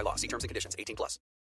were prohibited by law. See terms and conditions. 18+.